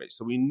defining image.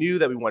 So we knew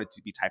that we wanted it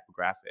to be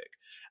typographic.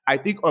 I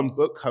think on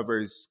book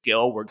covers,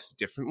 scale works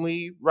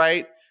differently,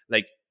 right?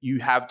 Like you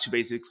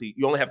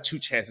only have 2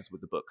 chances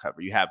with the book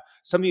cover. You have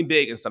something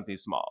big and something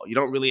small. You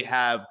don't really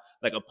have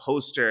like a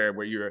poster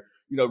where you're,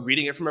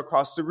 reading it from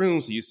across the room.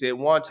 So you see it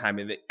one time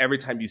and then every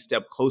time you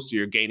step closer,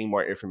 you're gaining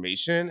more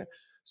information.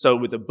 So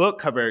with the book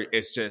cover,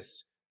 it's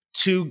just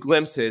 2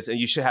 glimpses and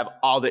you should have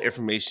all the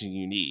information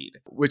you need,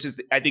 which is,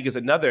 I think, is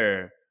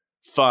another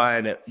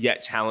fun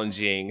yet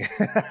challenging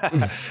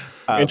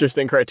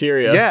interesting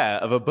criteria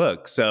of a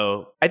book.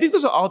 So I think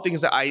those are all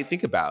things that I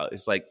think about.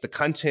 It's like the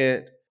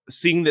content,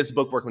 seeing this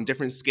book work on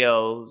different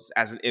scales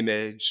as an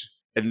image,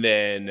 and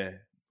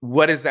then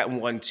what is that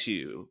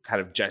 1-2 kind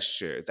of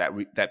gesture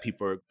that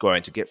people are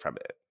going to get from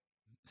it.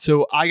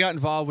 So I got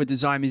involved with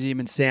Design Museum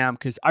and Sam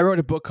because I wrote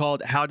a book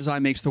called How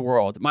Design Makes the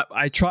World.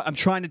 I'm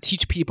trying to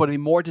teach people to be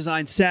more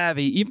design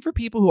savvy, even for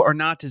people who are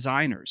not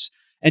designers.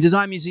 And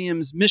Design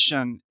Museum's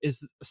mission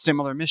is a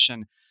similar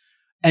mission.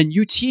 And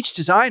you teach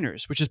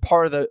designers, which is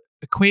part of the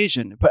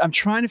equation. But I'm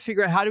trying to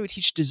figure out, how do we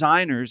teach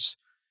designers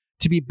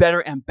to be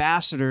better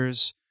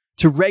ambassadors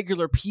to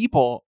regular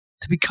people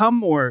to become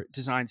more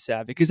design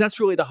savvy? Because that's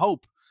really the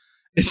hope,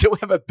 is that we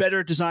have a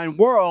better design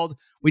world.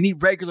 We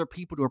need regular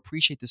people to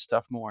appreciate this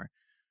stuff more.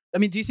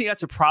 Do you think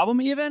that's a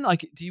problem even?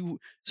 Like,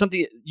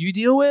 something you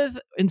deal with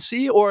and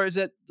see? Or is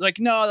it like,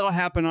 no, that'll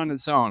happen on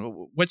its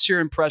own? What's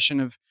your impression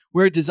of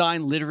where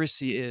design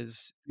literacy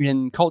is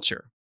in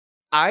culture?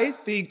 I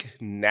think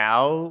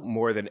now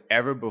more than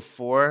ever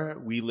before,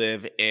 we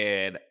live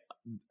in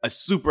a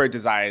super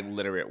design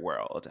literate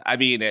world.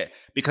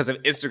 Because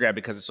of Instagram,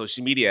 because of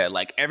social media,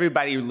 like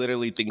everybody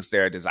literally thinks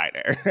they're a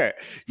designer.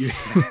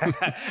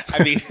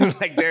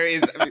 Like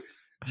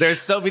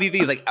there's so many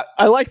things. Like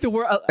I like the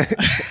word.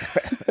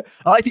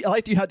 I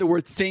like you had the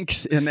word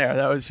 "thinks" in there.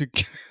 That was.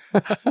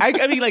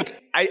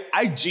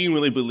 I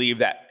genuinely believe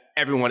that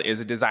everyone is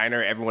a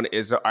designer, everyone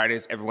is an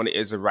artist, everyone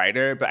is a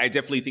writer. But I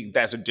definitely think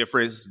that's a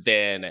difference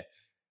than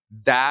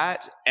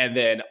that, and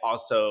then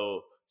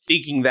also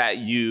thinking that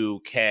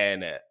you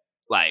can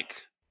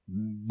like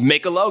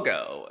make a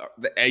logo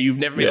and you've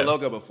never made a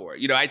logo before.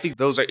 I think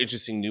those are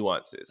interesting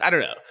nuances. I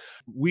don't know.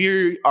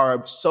 We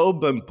are so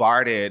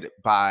bombarded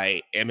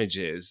by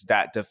images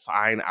that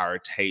define our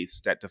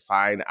taste, that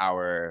define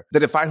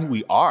who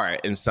we are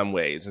in some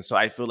ways. And so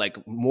I feel like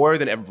more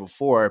than ever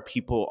before,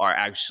 people are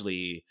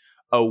actually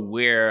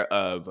aware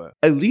of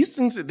at least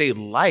things that they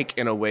like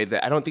in a way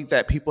that I don't think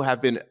that people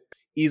have been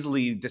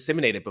easily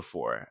disseminated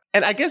before.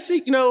 And I guess,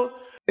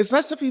 it's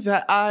not something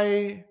that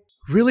I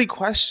really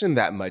question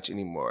that much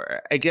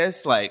anymore. I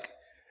guess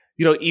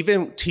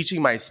even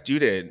teaching my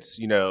students,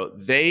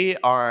 they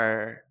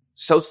are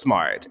so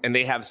smart and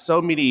they have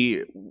so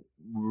many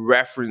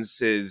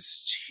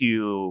references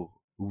to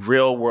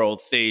real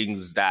world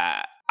things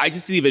that I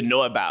just didn't even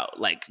know about,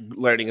 like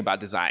learning about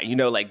design.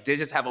 They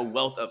just have a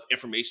wealth of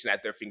information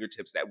at their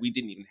fingertips that we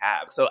didn't even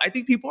have. So I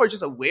think people are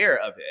just aware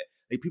of it.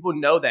 Like people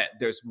know that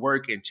there's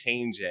work and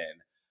change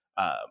and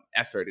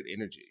effort and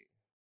energy.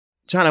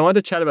 John, I wanted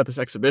to chat about this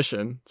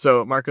exhibition.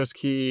 So Marcos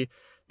Key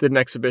did an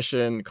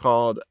exhibition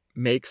called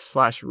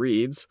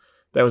Makes/Reads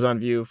that was on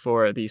view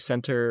for the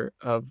Center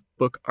of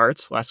Book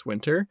Arts last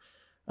winter.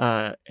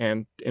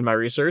 And in my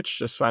research,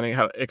 just finding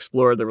how it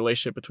explored the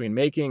relationship between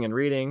making and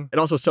reading. It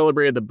also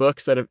celebrated the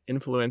books that have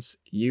influenced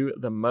you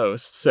the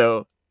most.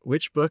 So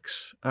which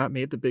books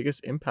made the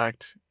biggest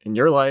impact in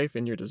your life,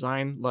 in your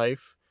design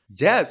life?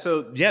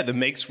 The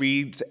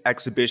Makes/Reads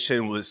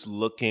exhibition was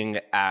looking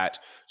at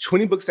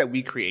 20 books that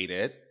we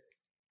created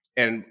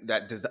and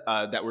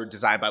that were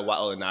designed by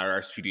Wael and I,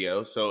 our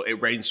studio. So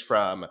it ranged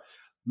from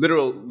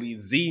literally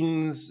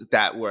zines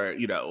that were,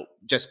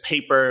 just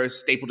paper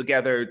stapled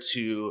together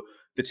to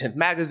the 10th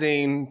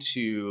magazine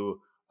to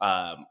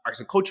arts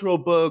and cultural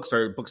books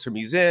or books for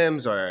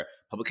museums or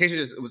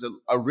publications. It was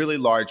a really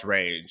large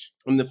range.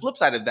 On the flip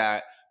side of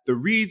that, the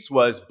reads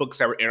was books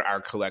that were in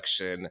our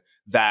collection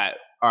that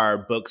are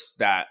books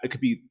that it could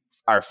be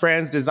our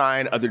friends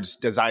design, other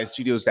design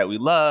studios that we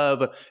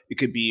love. It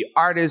could be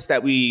artists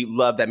that we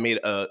love that made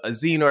a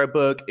zine or a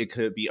book. It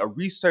could be a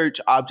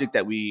research object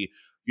that we,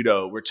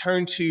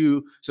 return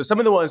to. So some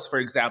of the ones, for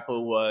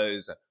example,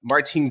 was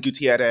Martin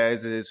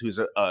Gutierrez, who's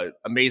an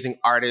amazing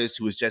artist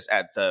who was just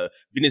at the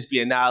Venice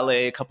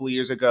Biennale a couple of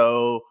years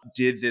ago,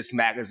 did this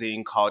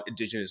magazine called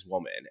Indigenous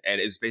Woman.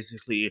 And it's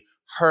basically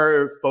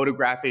her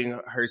photographing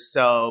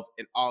herself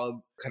in all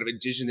of kind of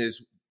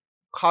indigenous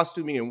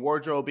costuming and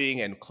wardrobing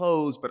and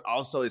clothes, but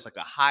also it's like a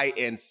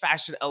high-end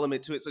fashion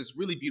element to it. So it's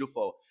really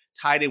beautiful,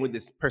 tied in with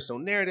this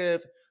personal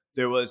narrative.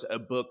 There was a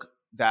book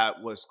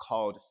that was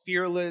called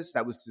Fearless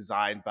that was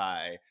designed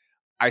by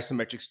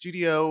Isometric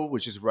Studio,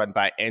 which is run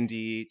by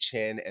Andy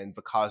Chen and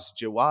Vikas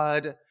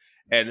Jawad.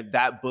 And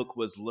that book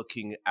was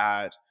looking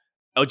at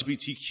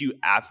LGBTQ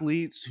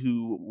athletes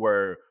who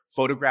were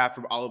photographed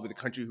from all over the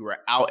country who were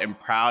out and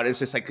proud. It's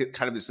just like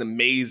kind of this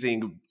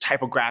amazing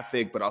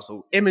typographic, but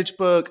also image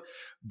book.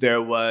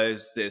 There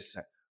was this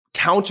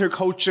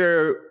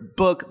counterculture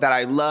book that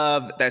I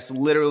love that's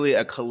literally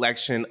a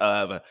collection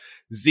of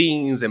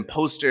zines and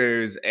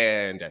posters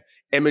and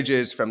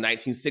images from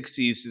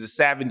 1960s to the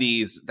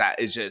 70s that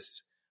is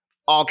just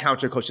all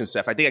counterculture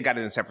stuff. I think I got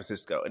it in San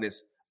Francisco and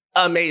it's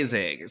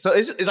amazing. So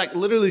it's like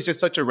literally just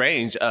such a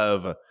range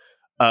of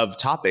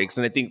topics.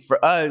 And I think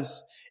for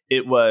us,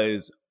 it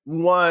was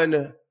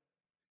one,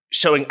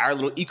 showing our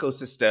little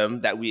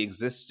ecosystem that we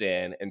exist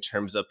in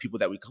terms of people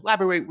that we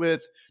collaborate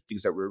with,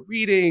 things that we're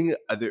reading,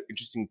 other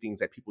interesting things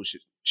that people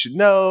should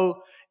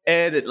know.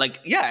 And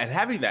and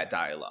having that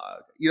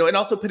dialogue, and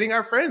also putting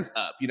our friends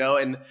up,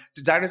 and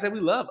designers that we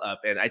love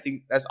up. And I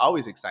think that's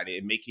always exciting,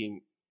 and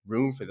making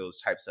room for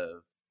those types of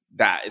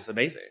that is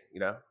amazing,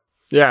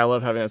 Yeah, I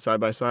love having that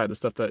side by side, the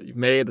stuff that you've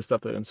made, the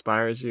stuff that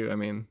inspires you. I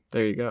mean,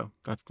 there you go.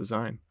 That's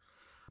design.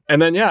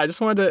 And then, I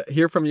just wanted to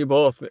hear from you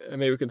both.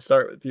 Maybe we can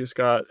start with you,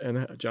 Scott,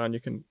 and John, you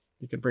can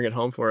bring it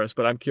home for us.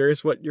 But I'm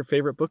curious what your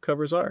favorite book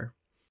covers are.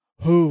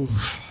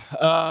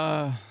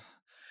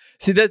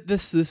 See that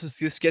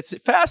this gets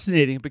it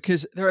fascinating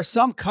because there are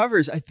some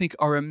covers I think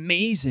are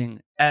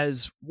amazing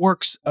as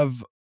works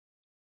of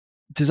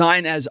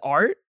design as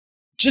art.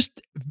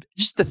 Just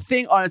the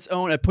thing on its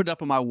own, I put it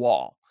up on my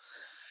wall.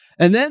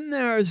 And then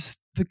there's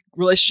the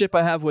relationship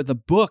I have with a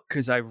book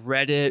because I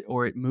read it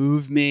or it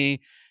moved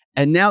me.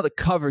 And now the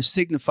cover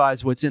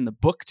signifies what's in the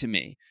book to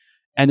me.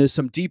 And there's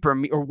some deeper,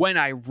 or when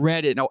I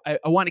read it, I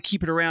want to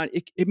keep it around.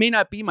 It may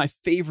not be my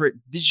favorite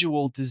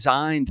visual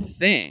design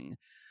thing,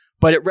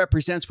 but it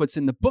represents what's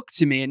in the book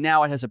to me. And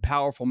now it has a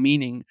powerful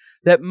meaning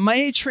that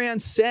may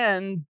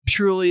transcend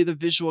purely the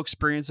visual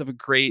experience of a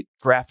great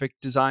graphic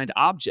designed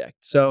object.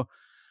 So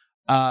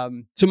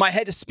my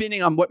head is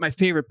spinning on what my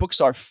favorite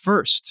books are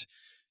first,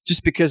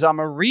 just because I'm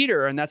a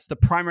reader and that's the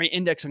primary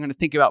index I'm going to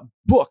think about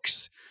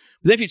books.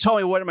 But if you told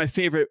me what are my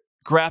favorite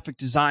graphic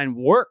design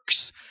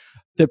works,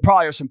 there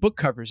probably are some book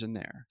covers in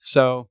there.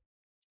 So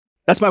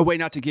that's my way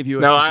not to give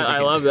you a specific answer. I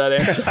love that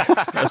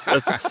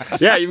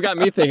answer. Yeah, you've got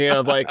me thinking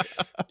of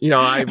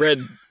I read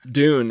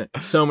Dune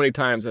so many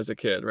times as a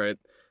kid, right?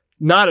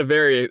 Not a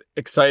very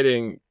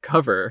exciting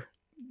cover,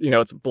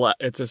 it's black.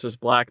 It's just this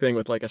black thing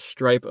with like a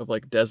stripe of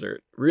like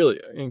desert. Really,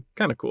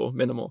 kind of cool,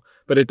 minimal,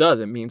 but it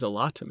means a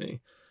lot to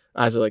me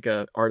as like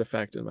a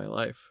artifact in my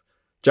life.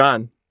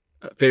 John,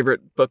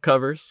 favorite book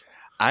covers?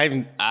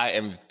 I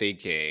am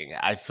thinking.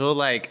 I feel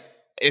like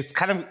it's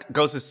kind of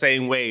goes the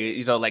same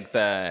way. Like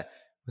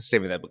what's the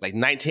name of that book? Like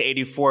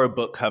 1984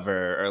 book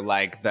cover, or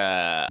like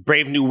the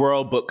Brave New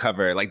World book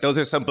cover. Like those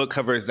are some book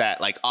covers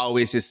that like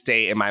always just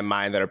stay in my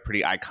mind that are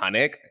pretty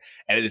iconic.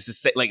 And it is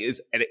just like,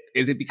 is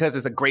it because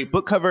it's a great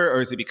book cover,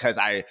 or is it because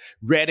I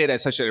read it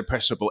at such an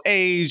impressionable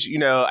age?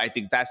 I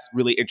think that's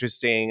really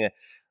interesting.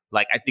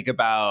 Like I think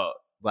about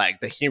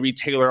like the Henry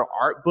Taylor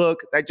art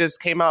book that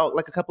just came out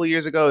like a couple of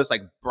years ago. It's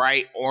like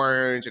bright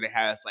orange, and it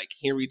has like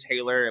Henry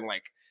Taylor and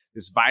like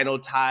this vinyl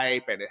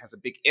type, and it has a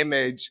big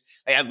image.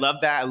 Like I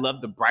love that. I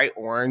love the bright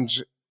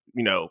orange,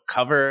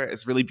 cover.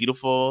 It's really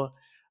beautiful.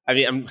 I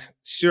mean, I'm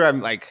sure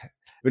I'm like,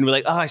 when we're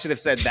like, oh, I should have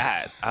said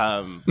that. I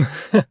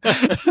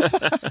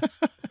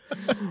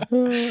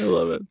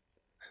love it.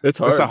 It's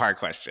hard. It's a hard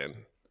question.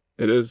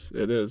 It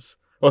is.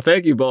 Well,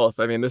 thank you both.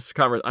 I mean,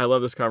 I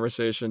love this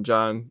conversation.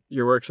 John,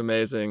 your work's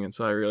amazing. And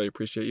so I really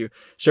appreciate you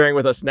sharing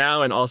with us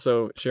now, and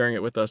also sharing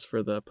it with us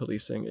for the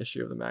policing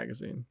issue of the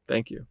magazine.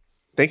 Thank you.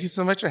 Thank you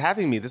so much for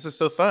having me. This is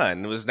so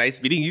fun. It was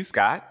nice meeting you,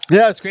 Scott.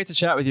 Yeah, it's great to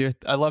chat with you.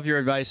 I love your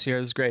advice here.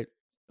 It was great.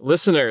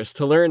 Listeners,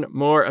 to learn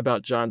more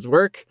about John's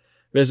work,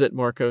 visit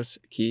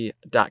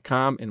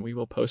morkoskey.com, and we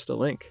will post a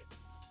link.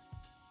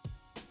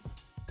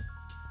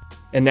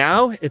 And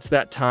now it's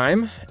that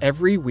time.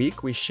 Every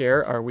week we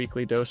share our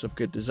weekly dose of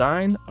good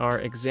design, our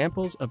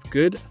examples of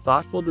good,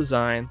 thoughtful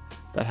design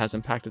that has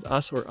impacted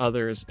us or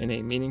others in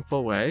a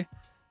meaningful way.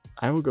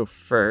 I will go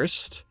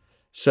first.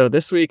 So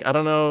this week, I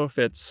don't know if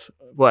it's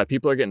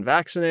people are getting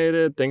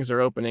vaccinated, things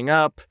are opening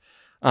up,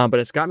 but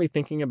it's got me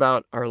thinking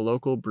about our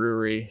local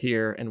brewery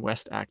here in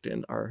West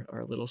Acton, our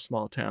little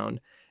small town,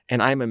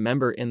 and I'm a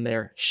member in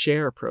their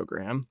SHARE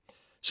program.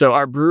 So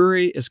our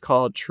brewery is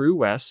called True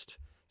West.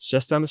 It's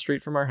just down the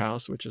street from our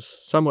house, which is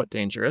somewhat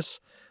dangerous,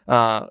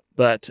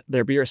 but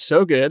their beer is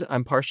so good.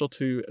 I'm partial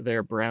to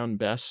their Brown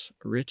Bess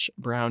Rich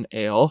Brown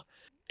Ale,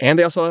 and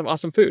they also have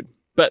awesome food.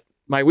 But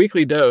my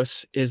weekly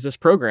dose is this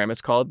program.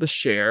 It's called the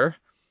SHARE.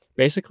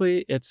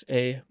 Basically, it's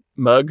a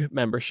mug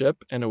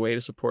membership and a way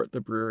to support the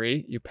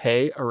brewery. You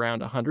pay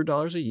around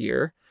 $100 a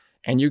year,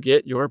 and you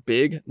get your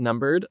big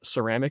numbered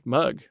ceramic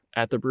mug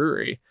at the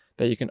brewery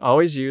that you can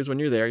always use when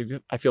you're there.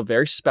 I feel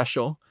very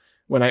special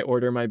when I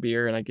order my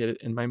beer and I get it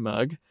in my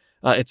mug.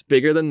 It's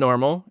bigger than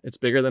normal. It's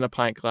bigger than a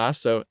pint glass,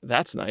 so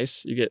that's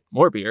nice. You get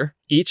more beer.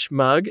 Each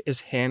mug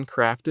is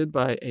handcrafted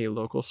by a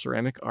local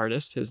ceramic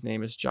artist. His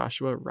name is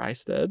Joshua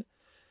Reisted.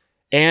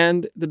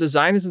 And the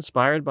design is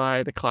inspired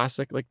by the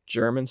classic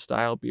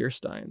German-style beer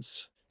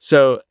steins.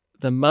 So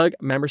the mug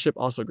membership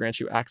also grants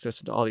you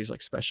access to all these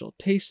special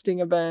tasting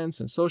events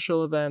and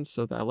social events.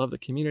 So I love the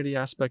community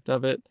aspect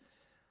of it.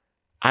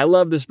 I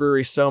love this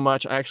brewery so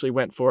much. I actually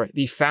went for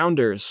the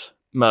Founders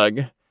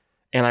mug,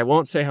 and I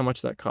won't say how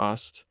much that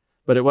cost,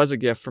 but it was a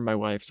gift from my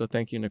wife. So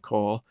thank you,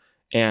 Nicole.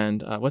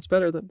 And what's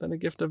better than a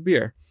gift of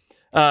beer?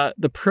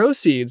 The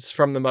proceeds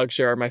from the mug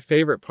share are my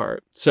favorite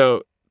part.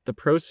 So the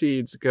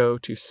proceeds go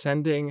to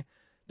sending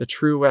the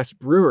True West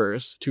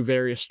brewers to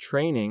various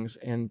trainings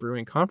and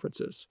brewing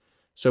conferences.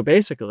 So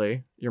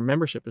basically, your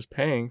membership is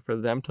paying for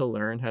them to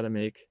learn how to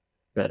make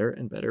better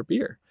and better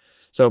beer.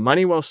 So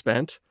money well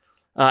spent.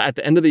 At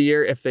the end of the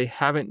year, if they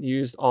haven't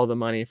used all the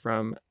money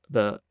from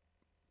the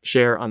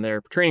SHARE on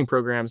their training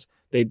programs,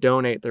 they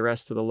donate the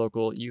rest to the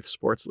local youth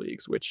sports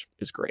leagues, which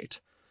is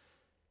great.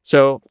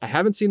 So I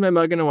haven't seen my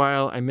mug in a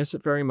while. I miss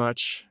it very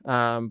much,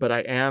 but I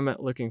am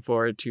looking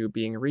forward to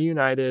being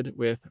reunited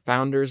with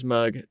Founders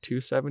Mug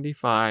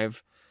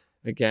 275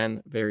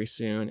 again very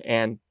soon,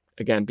 and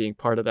again being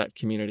part of that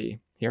community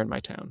here in my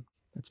town.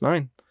 That's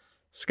mine.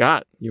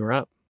 Scott, you're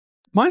up.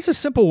 Mine's a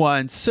simple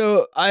one.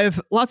 So I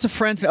have lots of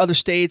friends in other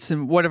states,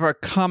 and one of our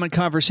common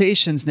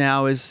conversations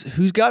now is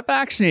who got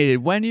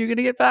vaccinated? When are you going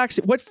to get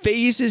vaccinated? What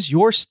phase is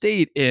your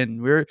state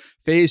in? We're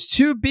phase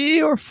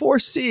 2B or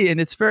 4C,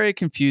 and it's very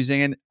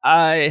confusing. And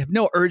I have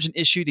no urgent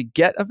issue to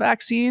get a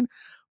vaccine,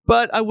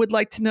 but I would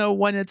like to know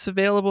when it's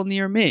available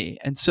near me.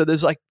 And so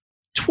there's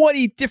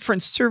 20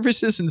 different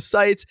services and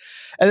sites.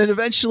 And then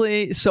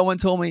eventually someone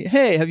told me,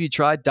 hey, have you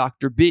tried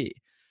Dr. B?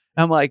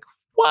 And I'm like,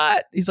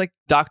 what? He's like,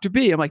 Dr.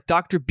 B. I'm like,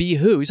 Dr. B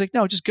who? He's like,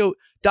 no, just go.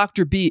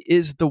 Dr. B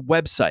is the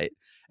website.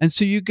 And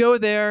so you go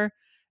there,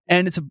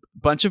 and it's a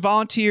bunch of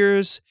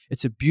volunteers.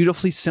 It's a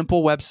beautifully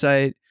simple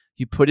website.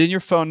 You put in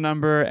your phone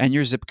number and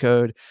your zip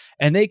code,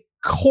 and they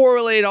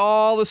correlate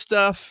all the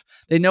stuff.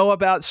 They know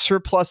about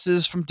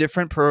surpluses from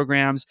different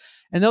programs,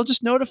 and they'll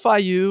just notify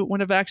you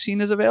when a vaccine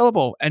is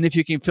available. And if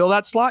you can fill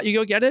that slot, you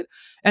go get it.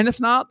 And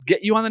if not,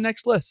 get you on the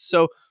next list.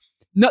 So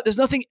there's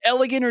nothing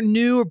elegant or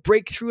new or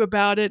breakthrough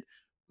about it.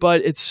 but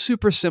it's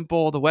super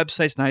simple. The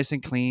website's nice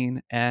and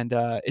clean, and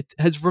it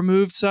has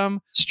removed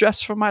some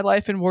stress from my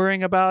life and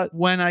worrying about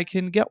when I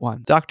can get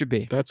one. Dr.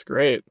 B. That's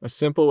great. A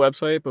simple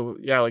website, but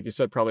yeah, like you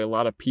said, probably a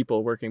lot of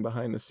people working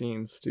behind the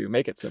scenes to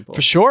make it simple.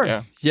 For sure.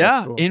 Yeah.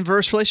 Yeah. Cool.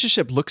 Inverse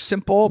relationship looks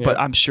simple, but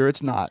I'm sure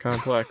it's not.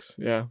 Complex.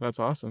 Yeah, that's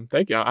awesome.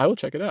 Thank you. I will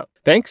check it out.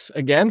 Thanks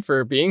again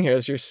for being here.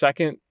 It's your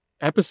second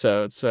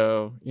episode.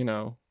 So,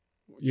 now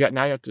you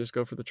have to just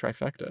go for the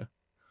trifecta.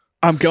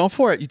 I'm going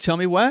for it. You tell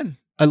me when.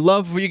 I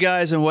love you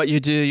guys and what you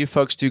do. You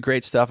folks do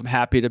great stuff. I'm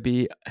happy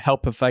to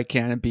help if I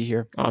can and be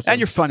here. Awesome. And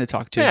you're fun to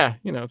talk to. Yeah,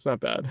 it's not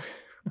bad.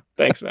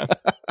 Thanks, man.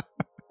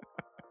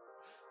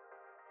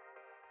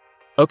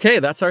 Okay,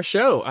 that's our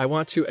show. I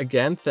want to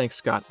again thank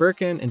Scott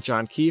Birkin and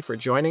John Key for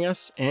joining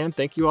us, and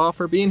thank you all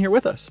for being here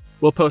with us.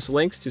 We'll post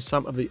links to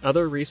some of the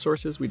other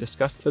resources we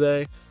discussed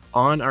today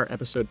on our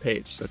episode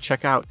page. So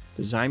check out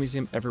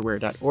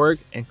designmuseumeverywhere.org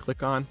and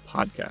click on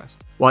podcast.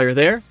 While you're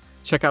there,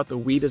 check out the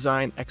We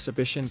Design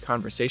exhibition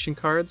conversation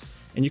cards,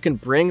 and you can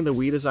bring the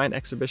We Design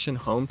exhibition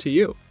home to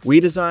you. We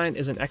Design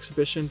is an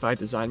exhibition by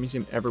Design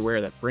Museum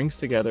Everywhere that brings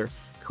together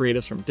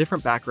creatives from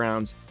different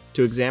backgrounds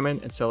to examine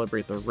and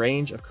celebrate the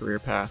range of career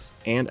paths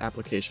and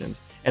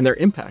applications and their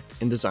impact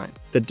in design.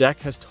 The deck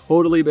has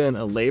totally been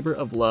a labor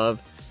of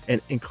love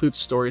and includes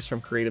stories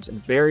from creatives in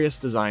various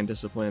design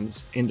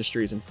disciplines,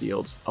 industries, and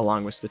fields,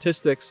 along with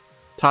statistics,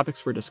 topics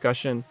for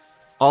discussion,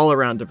 all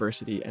around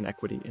diversity and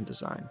equity in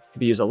design. It can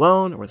be used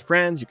alone or with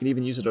friends. You can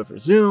even use it over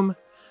Zoom.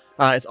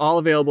 It's all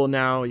available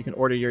now. You can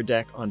order your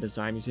deck on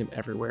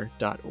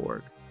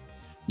designmuseumeverywhere.org.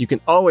 You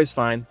can always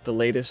find the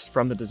latest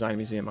from the Design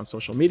Museum on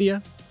social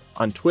media.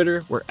 On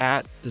Twitter, we're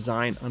at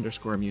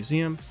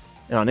design_museum.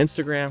 And on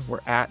Instagram, we're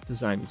at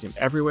Design Museum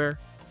Everywhere.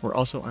 We're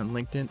also on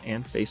LinkedIn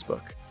and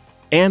Facebook.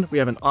 And we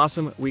have an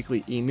awesome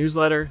weekly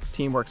e-newsletter.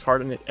 Team works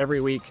hard on it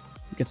every week.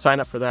 You can sign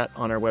up for that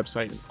on our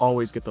website and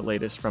always get the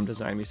latest from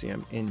Design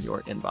Museum in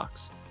your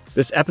inbox.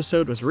 This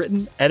episode was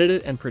written,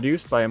 edited, and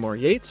produced by Amor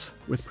Yates,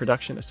 with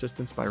production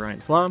assistance by Ryan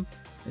Flom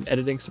and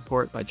editing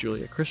support by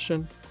Julia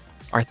Christian.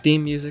 Our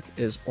theme music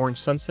is Orange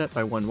Sunset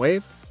by One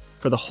Wave.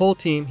 For the whole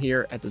team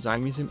here at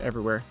Design Museum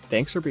Everywhere,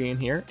 thanks for being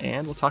here,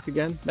 and we'll talk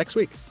again next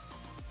week.